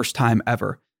for the first time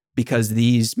ever, because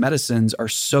these medicines are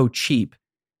so cheap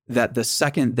that the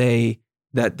second that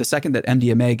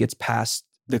MDMA gets past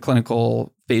the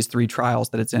clinical phase 3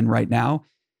 trials that it's in right now,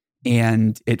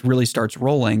 and it really starts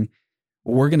rolling,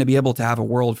 we're going to be able to have a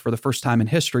world for the first time in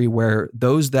history where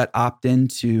those that opt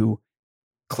into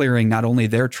clearing not only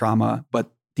their trauma,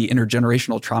 but the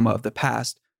intergenerational trauma of the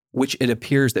past, which it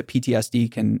appears that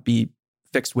PTSD can be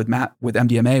fixed with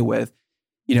MDMA with,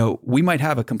 we might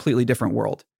have a completely different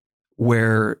world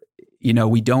where,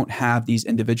 we don't have these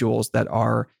individuals that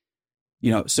are,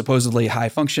 supposedly high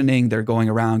functioning, they're going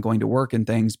around, going to work and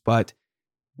things, but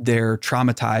they're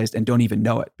traumatized and don't even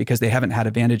know it because they haven't had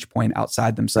a vantage point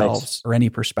outside themselves or any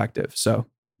perspective. So,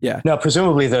 yeah. Now,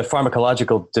 presumably the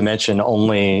pharmacological dimension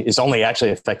is only actually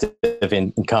effective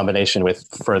in combination with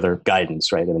further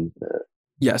guidance, right?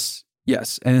 Yes.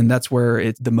 And that's where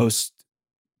it's the most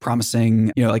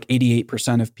promising, like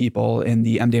 88% of people in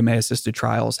the MDMA assisted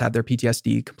trials have their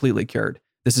PTSD completely cured.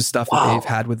 This is stuff that they've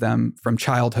had with them from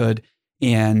childhood.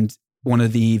 And one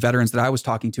of the veterans that I was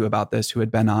talking to about this, who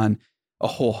had been on a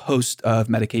whole host of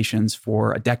medications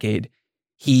for a decade,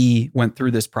 he went through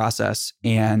this process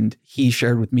and he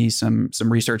shared with me some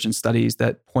research and studies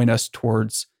that point us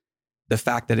towards the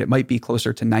fact that it might be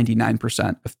closer to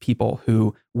 99% of people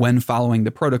who, when following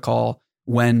the protocol,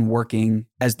 when working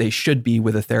as they should be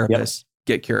with a therapist,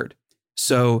 get cured.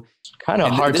 So kind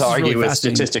of hard to argue with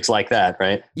statistics like that,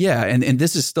 right? Yeah. And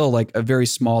this is still like a very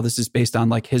small, this is based on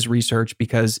like his research,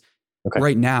 because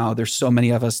right now there's so many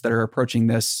of us that are approaching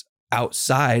this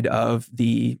outside of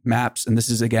the MAPS. And this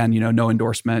is, again, no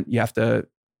endorsement. You have to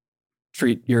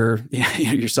treat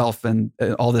yourself, and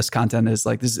all this content is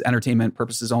like, this is entertainment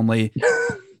purposes only.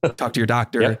 Talk to your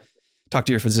doctor, talk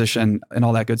to your physician, and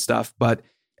all that good stuff. But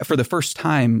for the first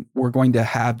time, we're going to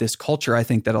have this culture, I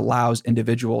think, that allows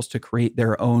individuals to create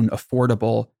their own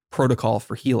affordable protocol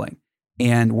for healing.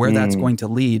 And where that's going to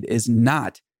lead is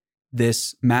not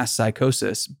this mass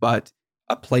psychosis, but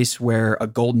a place where a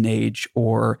golden age,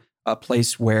 or a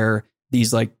place where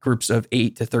these like groups of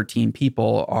 8 to 13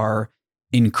 people are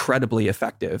incredibly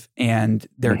effective, and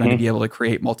they're going to be able to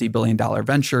create multi-billion-dollar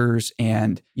ventures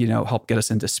and, help get us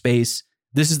into space.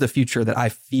 This is the future that I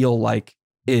feel like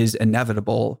is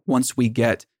inevitable once we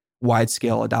get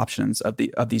wide-scale adoptions of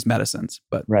these medicines.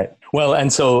 But well,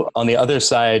 and so on the other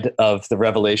side of the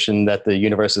revelation that the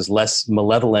universe is less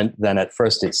malevolent than at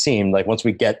first it seemed, like once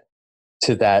we get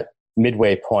to that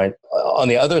midway point, on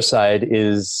the other side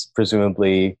is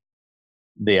presumably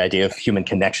the idea of human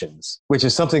connections, which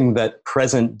is something that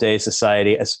present day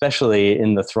society, especially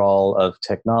in the thrall of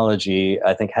technology,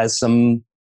 I think has some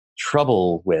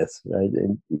trouble with.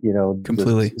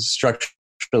 Completely.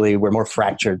 Structurally, we're more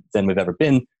fractured than we've ever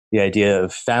been. The idea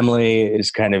of family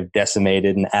is kind of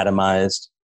decimated and atomized,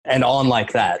 and on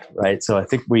like that, right? So I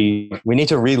think we need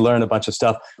to relearn a bunch of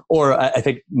stuff, or I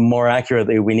think more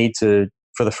accurately, we need to,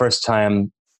 for the first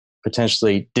time,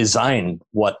 potentially design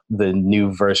what the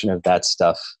new version of that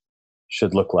stuff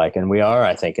should look like. And we are,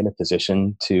 I think, in a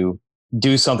position to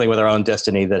do something with our own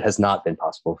destiny that has not been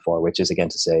possible before, which is, again,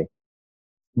 to say,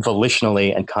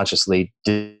 volitionally and consciously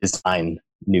design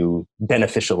new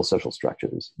beneficial social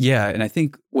structures. Yeah. And I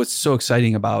think what's so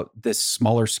exciting about this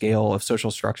smaller scale of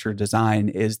social structure design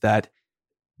is that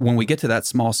when we get to that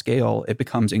small scale, it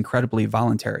becomes incredibly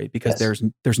voluntary because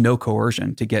there's no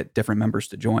coercion to get different members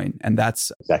to join. And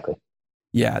that's exactly.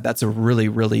 Yeah, that's a really,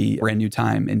 really brand new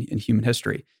time in human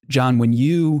history. John, when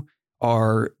you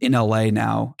are in LA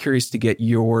now, curious to get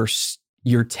your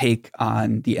take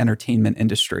on the entertainment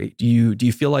industry. Do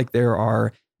you feel like there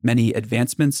are many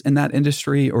advancements in that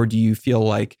industry, or do you feel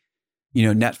like,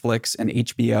 Netflix and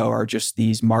HBO are just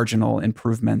these marginal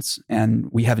improvements and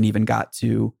we haven't even got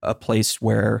to a place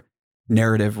where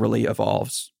narrative really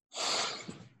evolves?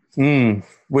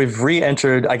 We've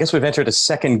entered a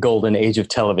second golden age of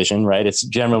television, right? It's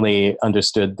generally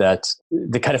understood that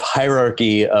the kind of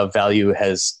hierarchy of value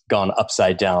has gone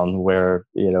upside down, where,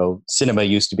 cinema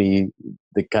used to be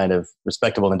the kind of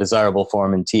respectable and desirable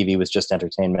form and TV was just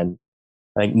entertainment.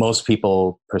 I think most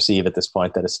people perceive at this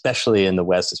point that, especially in the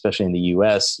West, especially in the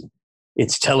US,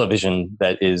 it's television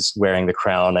that is wearing the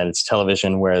crown, and it's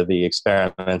television where the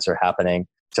experiments are happening,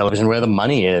 television where the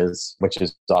money is, which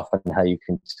is often how you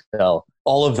can tell.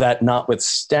 All of that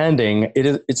notwithstanding,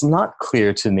 it's not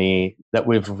clear to me that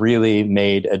we've really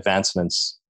made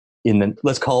advancements in the,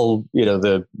 let's call,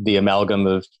 the amalgam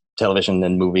of television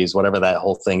and movies, whatever that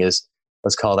whole thing is,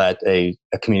 let's call that a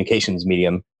communications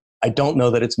medium. I don't know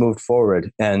that it's moved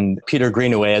forward. And Peter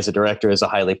Greenaway as a director is a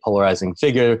highly polarizing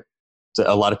figure. So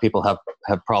a lot of people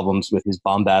have problems with his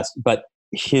bombast, but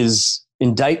his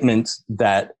indictment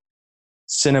that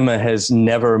cinema has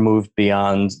never moved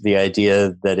beyond the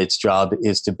idea that its job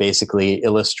is to basically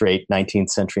illustrate 19th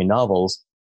century novels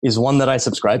is one that I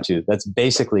subscribe to. That's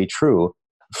basically true.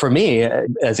 For me,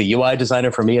 as a UI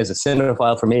designer, for me as a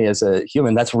cinephile, for me as a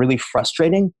human, that's really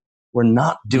frustrating. We're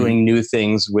not doing new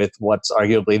things with what's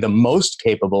arguably the most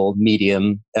capable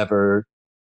medium ever,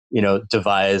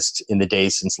 devised in the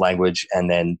days since language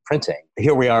and then printing.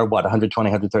 Here we are, 120,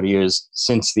 130 years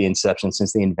since the inception,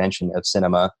 since the invention of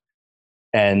cinema.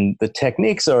 And the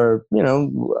techniques are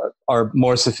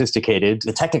more sophisticated.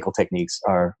 The technical techniques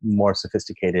are more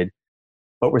sophisticated,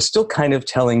 but we're still kind of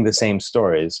telling the same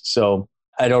stories. So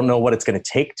I don't know what it's going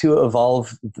to take to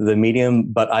evolve the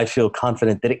medium, but I feel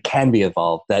confident that it can be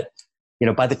evolved, that,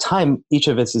 by the time each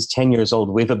of us is 10 years old,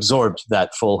 we've absorbed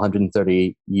that full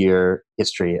 130-year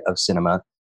history of cinema.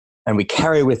 And we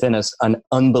carry within us an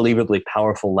unbelievably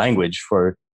powerful language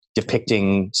for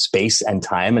depicting space and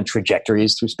time and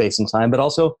trajectories through space and time, but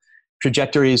also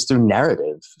trajectories through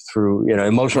narrative, through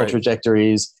emotional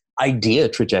trajectories, idea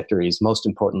trajectories, most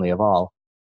importantly of all.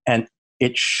 And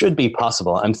it should be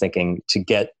possible, I'm thinking, to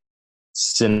get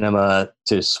cinema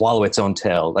to swallow its own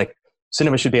tail. Like,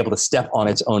 cinema should be able to step on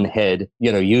its own head,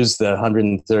 use the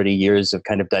 130 years of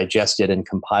kind of digested and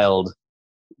compiled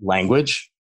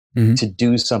language to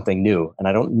do something new. And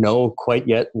I don't know quite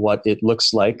yet what it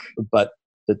looks like, but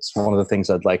it's one of the things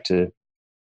I'd like to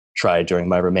try during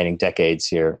my remaining decades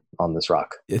here on this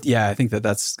rock. Yeah, I think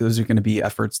those are going to be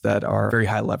efforts that are very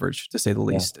high leverage, to say the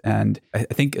least. Yeah. And I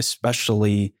think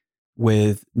especially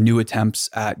with new attempts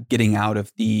at getting out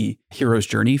of the hero's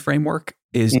journey framework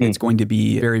it's going to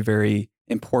be very, very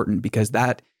important, because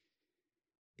that,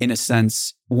 in a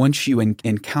sense, once you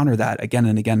encounter that again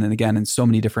and again and again in so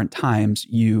many different times,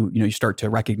 you start to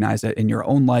recognize it in your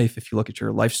own life. If you look at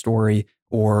your life story,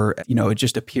 or, it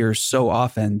just appears so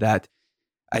often that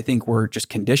I think we're just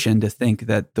conditioned to think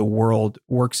that the world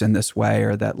works in this way,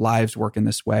 or that lives work in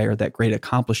this way, or that great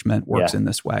accomplishment works in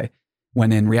this way,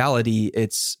 when in reality,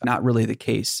 it's not really the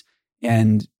case.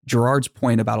 And Girard's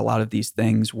point about a lot of these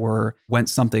things went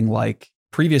something like,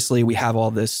 previously we have all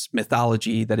this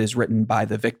mythology that is written by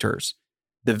the victors.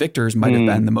 The victors might have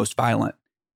been the most violent.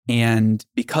 And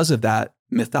because of that,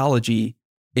 mythology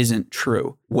isn't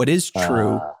true. What is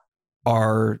true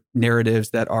are narratives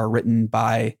that are written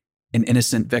by an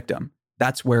innocent victim.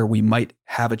 That's where we might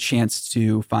have a chance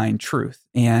to find truth.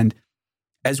 And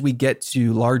as we get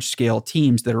to large scale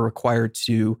teams that are required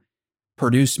to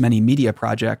produce many media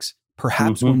projects,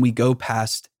 perhaps when we go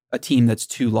past a team that's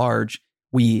too large,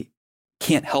 we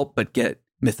can't help but get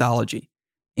mythology.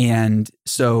 And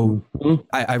so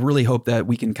I really hope that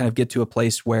we can kind of get to a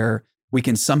place where we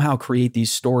can somehow create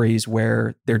these stories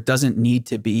where there doesn't need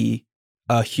to be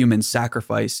a human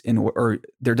sacrifice or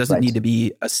there doesn't need to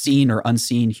be a seen or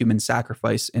unseen human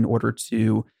sacrifice in order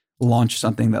to launch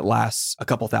something that lasts a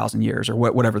couple thousand years, or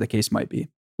whatever the case might be.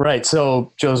 Right.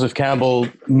 So Joseph Campbell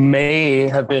may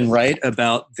have been right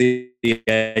about the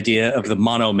idea of the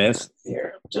monomyth.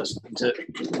 Here, just to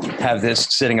have this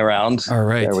sitting around. All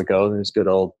right. There we go. There's good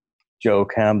old Joe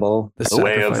Campbell. The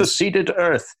Way of the Seated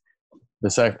Earth. the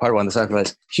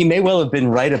sacrifice. He may well have been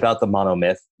right about the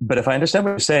monomyth, but if I understand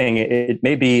what you're saying, it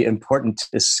may be important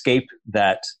to escape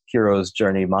that hero's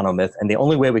journey monomyth. And the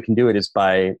only way we can do it is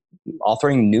by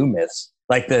authoring new myths.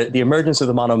 Like the emergence of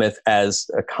the monomyth as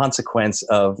a consequence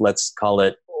of, let's call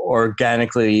it,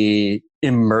 organically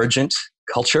emergent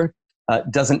culture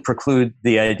doesn't preclude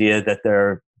the idea that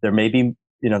there may be,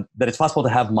 that it's possible to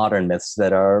have modern myths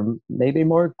that are maybe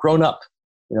more grown up,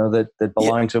 that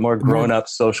belong to a more grown up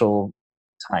social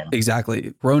time.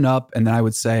 Exactly. Grown up. And then I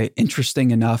would say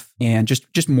interesting enough and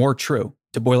just more true.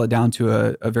 To boil it down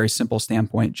to a very simple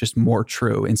standpoint, just more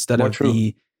true instead more of true.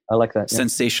 The I like that.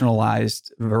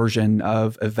 sensationalized version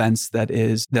of events that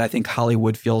I think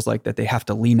Hollywood feels like that they have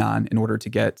to lean on in order to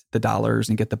get the dollars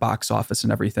and get the box office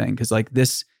and everything. Because like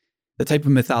the type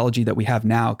of mythology that we have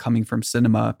now coming from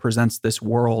cinema presents this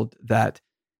world that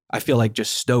I feel like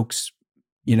just stokes,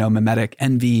 mimetic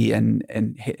envy and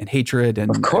hatred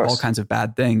and all kinds of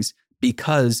bad things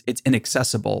because it's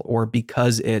inaccessible or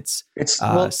because it's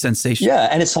sensational. Yeah,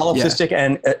 and it's solipsistic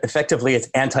and effectively it's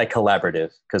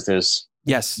anti-collaborative because there's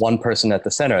one person at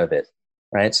the center of it,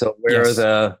 right? So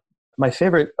my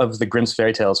favorite of the Grimm's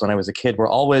fairy tales when I was a kid were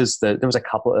always there was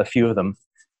a few of them,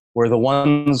 were the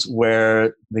ones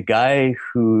where the guy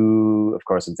who, of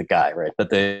course it's a guy, right? But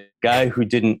the guy who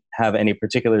didn't have any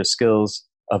particular skills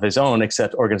of his own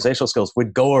except organizational skills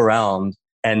would go around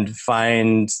and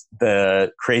find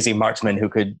the crazy marksman who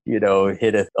could,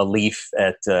 hit a leaf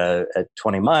at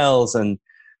 20 miles and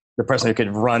the person who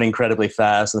could run incredibly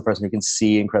fast and the person who can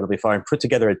see incredibly far and put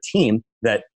together a team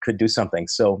that could do something.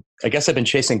 So I guess I've been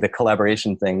chasing the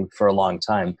collaboration thing for a long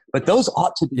time, but those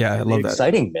ought to be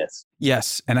exciting myths.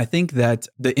 Yes. And I think that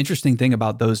the interesting thing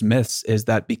about those myths is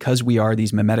that because we are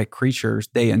these mimetic creatures,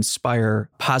 they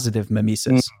inspire positive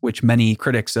mimesis, which many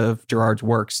critics of Girard's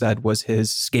work said was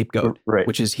his scapegoat,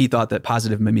 which is he thought that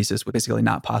positive mimesis was basically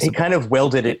not possible. He kind of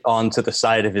welded it onto the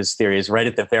side of his theories right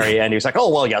at the very end. He was like, oh,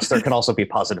 well, yes, there can also be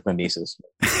positive mimesis.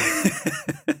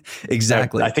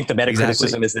 Exactly. I think the meta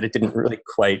criticism is that it didn't really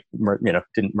quite,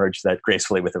 didn't merge that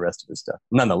gracefully with the rest of his stuff.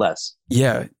 Nonetheless.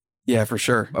 Yeah, for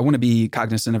sure. I want to be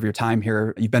cognizant of your time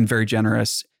here. You've been very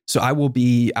generous. So I will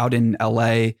be out in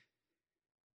LA.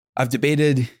 I've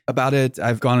debated about it.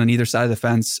 I've gone on either side of the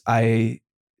fence. I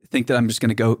think that I'm just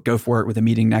going to go for it with a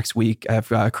meeting next week. I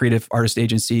have a creative artist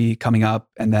agency coming up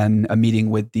and then a meeting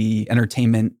with the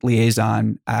entertainment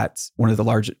liaison at one of the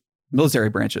large military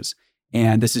branches.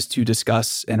 And this is to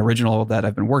discuss an original that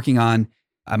I've been working on.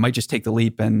 I might just take the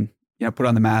leap and put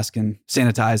on the mask and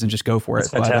sanitize and just go for it. It's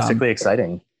fantastically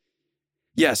exciting.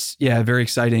 Yes. Yeah. Very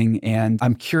exciting. And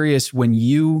I'm curious, when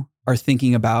you are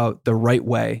thinking about the right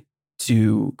way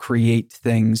to create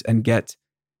things and get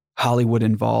Hollywood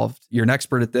involved, you're an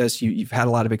expert at this. You've had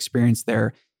a lot of experience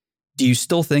there. Do you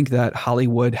still think that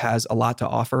Hollywood has a lot to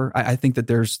offer? I think that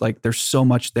there's so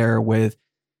much there with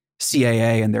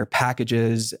CAA and their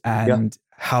packages and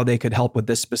how they could help with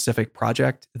this specific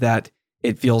project that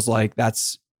it feels like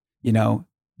that's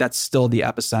still the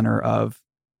epicenter of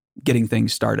getting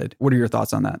things started. What are your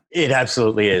thoughts on that? It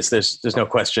absolutely is. There's no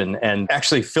question. And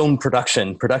actually film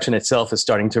production itself is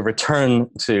starting to return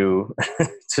to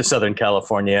Southern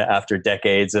California after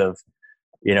decades of,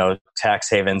 tax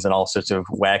havens and all sorts of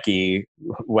wacky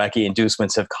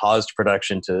inducements have caused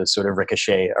production to sort of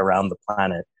ricochet around the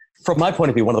planet. From my point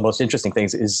of view, one of the most interesting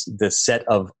things is the set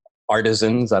of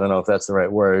artisans. I don't know if that's the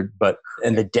right word,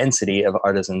 and the density of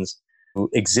artisans who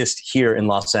exist here in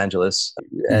Los Angeles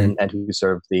and who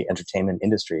serve the entertainment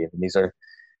industry. And these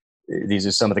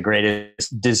are some of the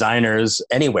greatest designers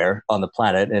anywhere on the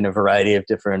planet in a variety of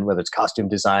different, whether it's costume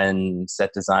design,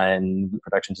 set design,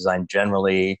 production design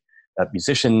generally,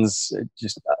 musicians,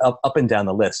 just up and down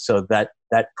the list. So that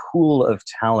pool of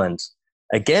talent,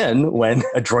 again, when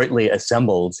adroitly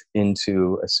assembled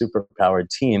into a superpowered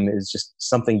team, is just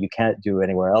something you can't do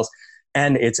anywhere else.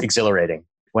 And it's exhilarating.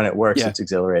 When it works, it's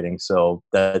exhilarating. So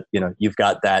that, you've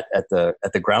got that at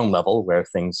the ground level where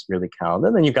things really count.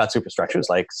 And then you've got superstructures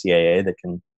like CAA that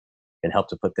can help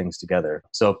to put things together.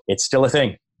 So it's still a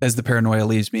thing. As the paranoia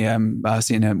leaves me, I'm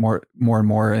seeing it more and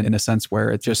more in a sense where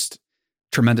it's just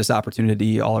tremendous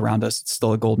opportunity all around us. It's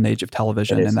still a golden age of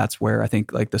television. And that's where I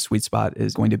think the sweet spot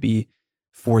is going to be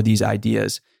for these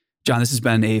ideas. John, this has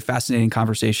been a fascinating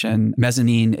conversation.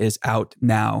 Mezzanine is out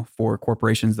now for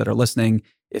corporations that are listening.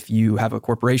 If you have a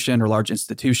corporation or large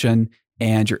institution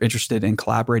and you're interested in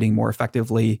collaborating more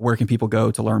effectively, where can people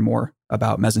go to learn more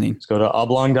about Mezzanine? Let's go to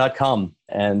oblong.com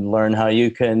and learn how you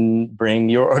can bring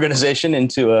your organization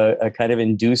into a kind of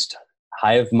induced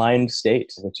hive mind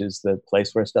state, which is the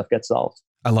place where stuff gets solved.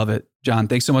 I love it. John,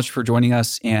 thanks so much for joining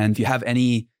us. And if you have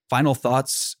any final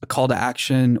thoughts, a call to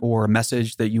action, or a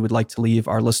message that you would like to leave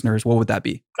our listeners, what would that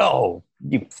be? Oh,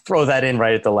 you throw that in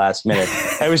right at the last minute.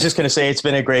 I was just going to say it's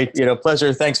been a great,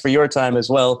 pleasure. Thanks for your time as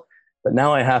well. But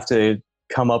now I have to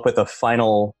come up with a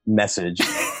final message.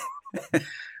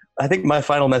 I think my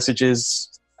final message is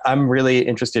I'm really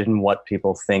interested in what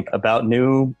people think about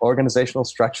new organizational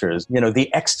structures. The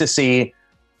ecstasy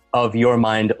of your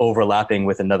mind overlapping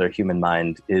with another human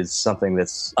mind is something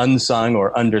that's unsung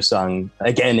or undersung,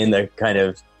 again, in the kind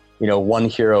of, one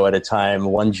hero at a time,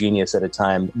 one genius at a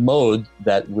time mode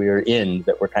that we're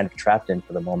kind of trapped in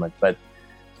for the moment. But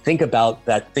think about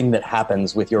that thing that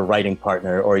happens with your writing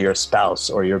partner or your spouse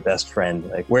or your best friend,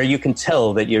 like where you can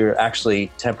tell that you're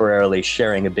actually temporarily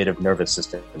sharing a bit of nervous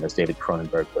system, as David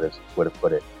Cronenberg would have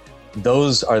put it.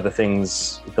 Those are the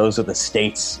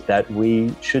states that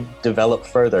we should develop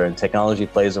further, and technology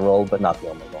plays a role, but not the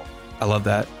only role. I love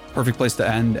that. Perfect place to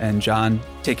end. And John,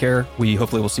 take care. We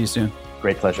hopefully will see you soon.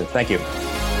 Great pleasure. Thank you.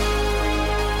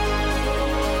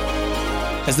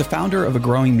 As the founder of a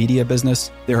growing media business,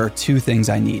 there are two things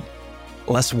I need: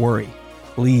 less worry,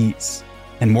 please,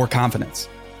 and more confidence.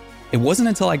 It wasn't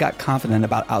until I got confident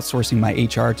about outsourcing my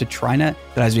HR to TriNet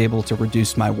that I was able to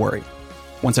reduce my worry.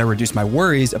 Once I reduced my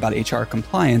worries about HR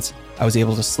compliance, I was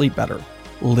able to sleep better,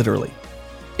 literally.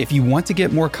 If you want to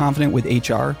get more confident with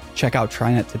HR, check out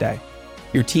TriNet today.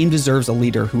 Your team deserves a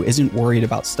leader who isn't worried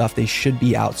about stuff they should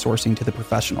be outsourcing to the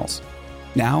professionals.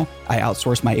 Now, I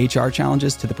outsource my HR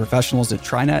challenges to the professionals at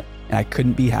TriNet, and I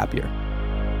couldn't be happier.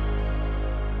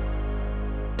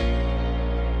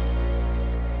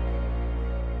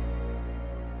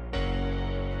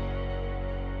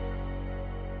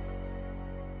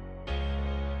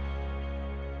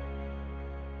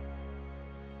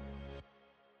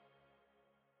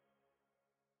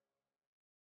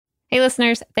 Hey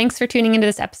listeners, thanks for tuning into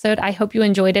this episode. I hope you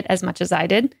enjoyed it as much as I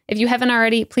did. If you haven't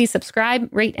already, please subscribe,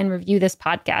 rate, and review this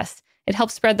podcast. It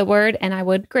helps spread the word, and I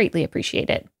would greatly appreciate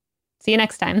it. See you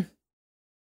next time.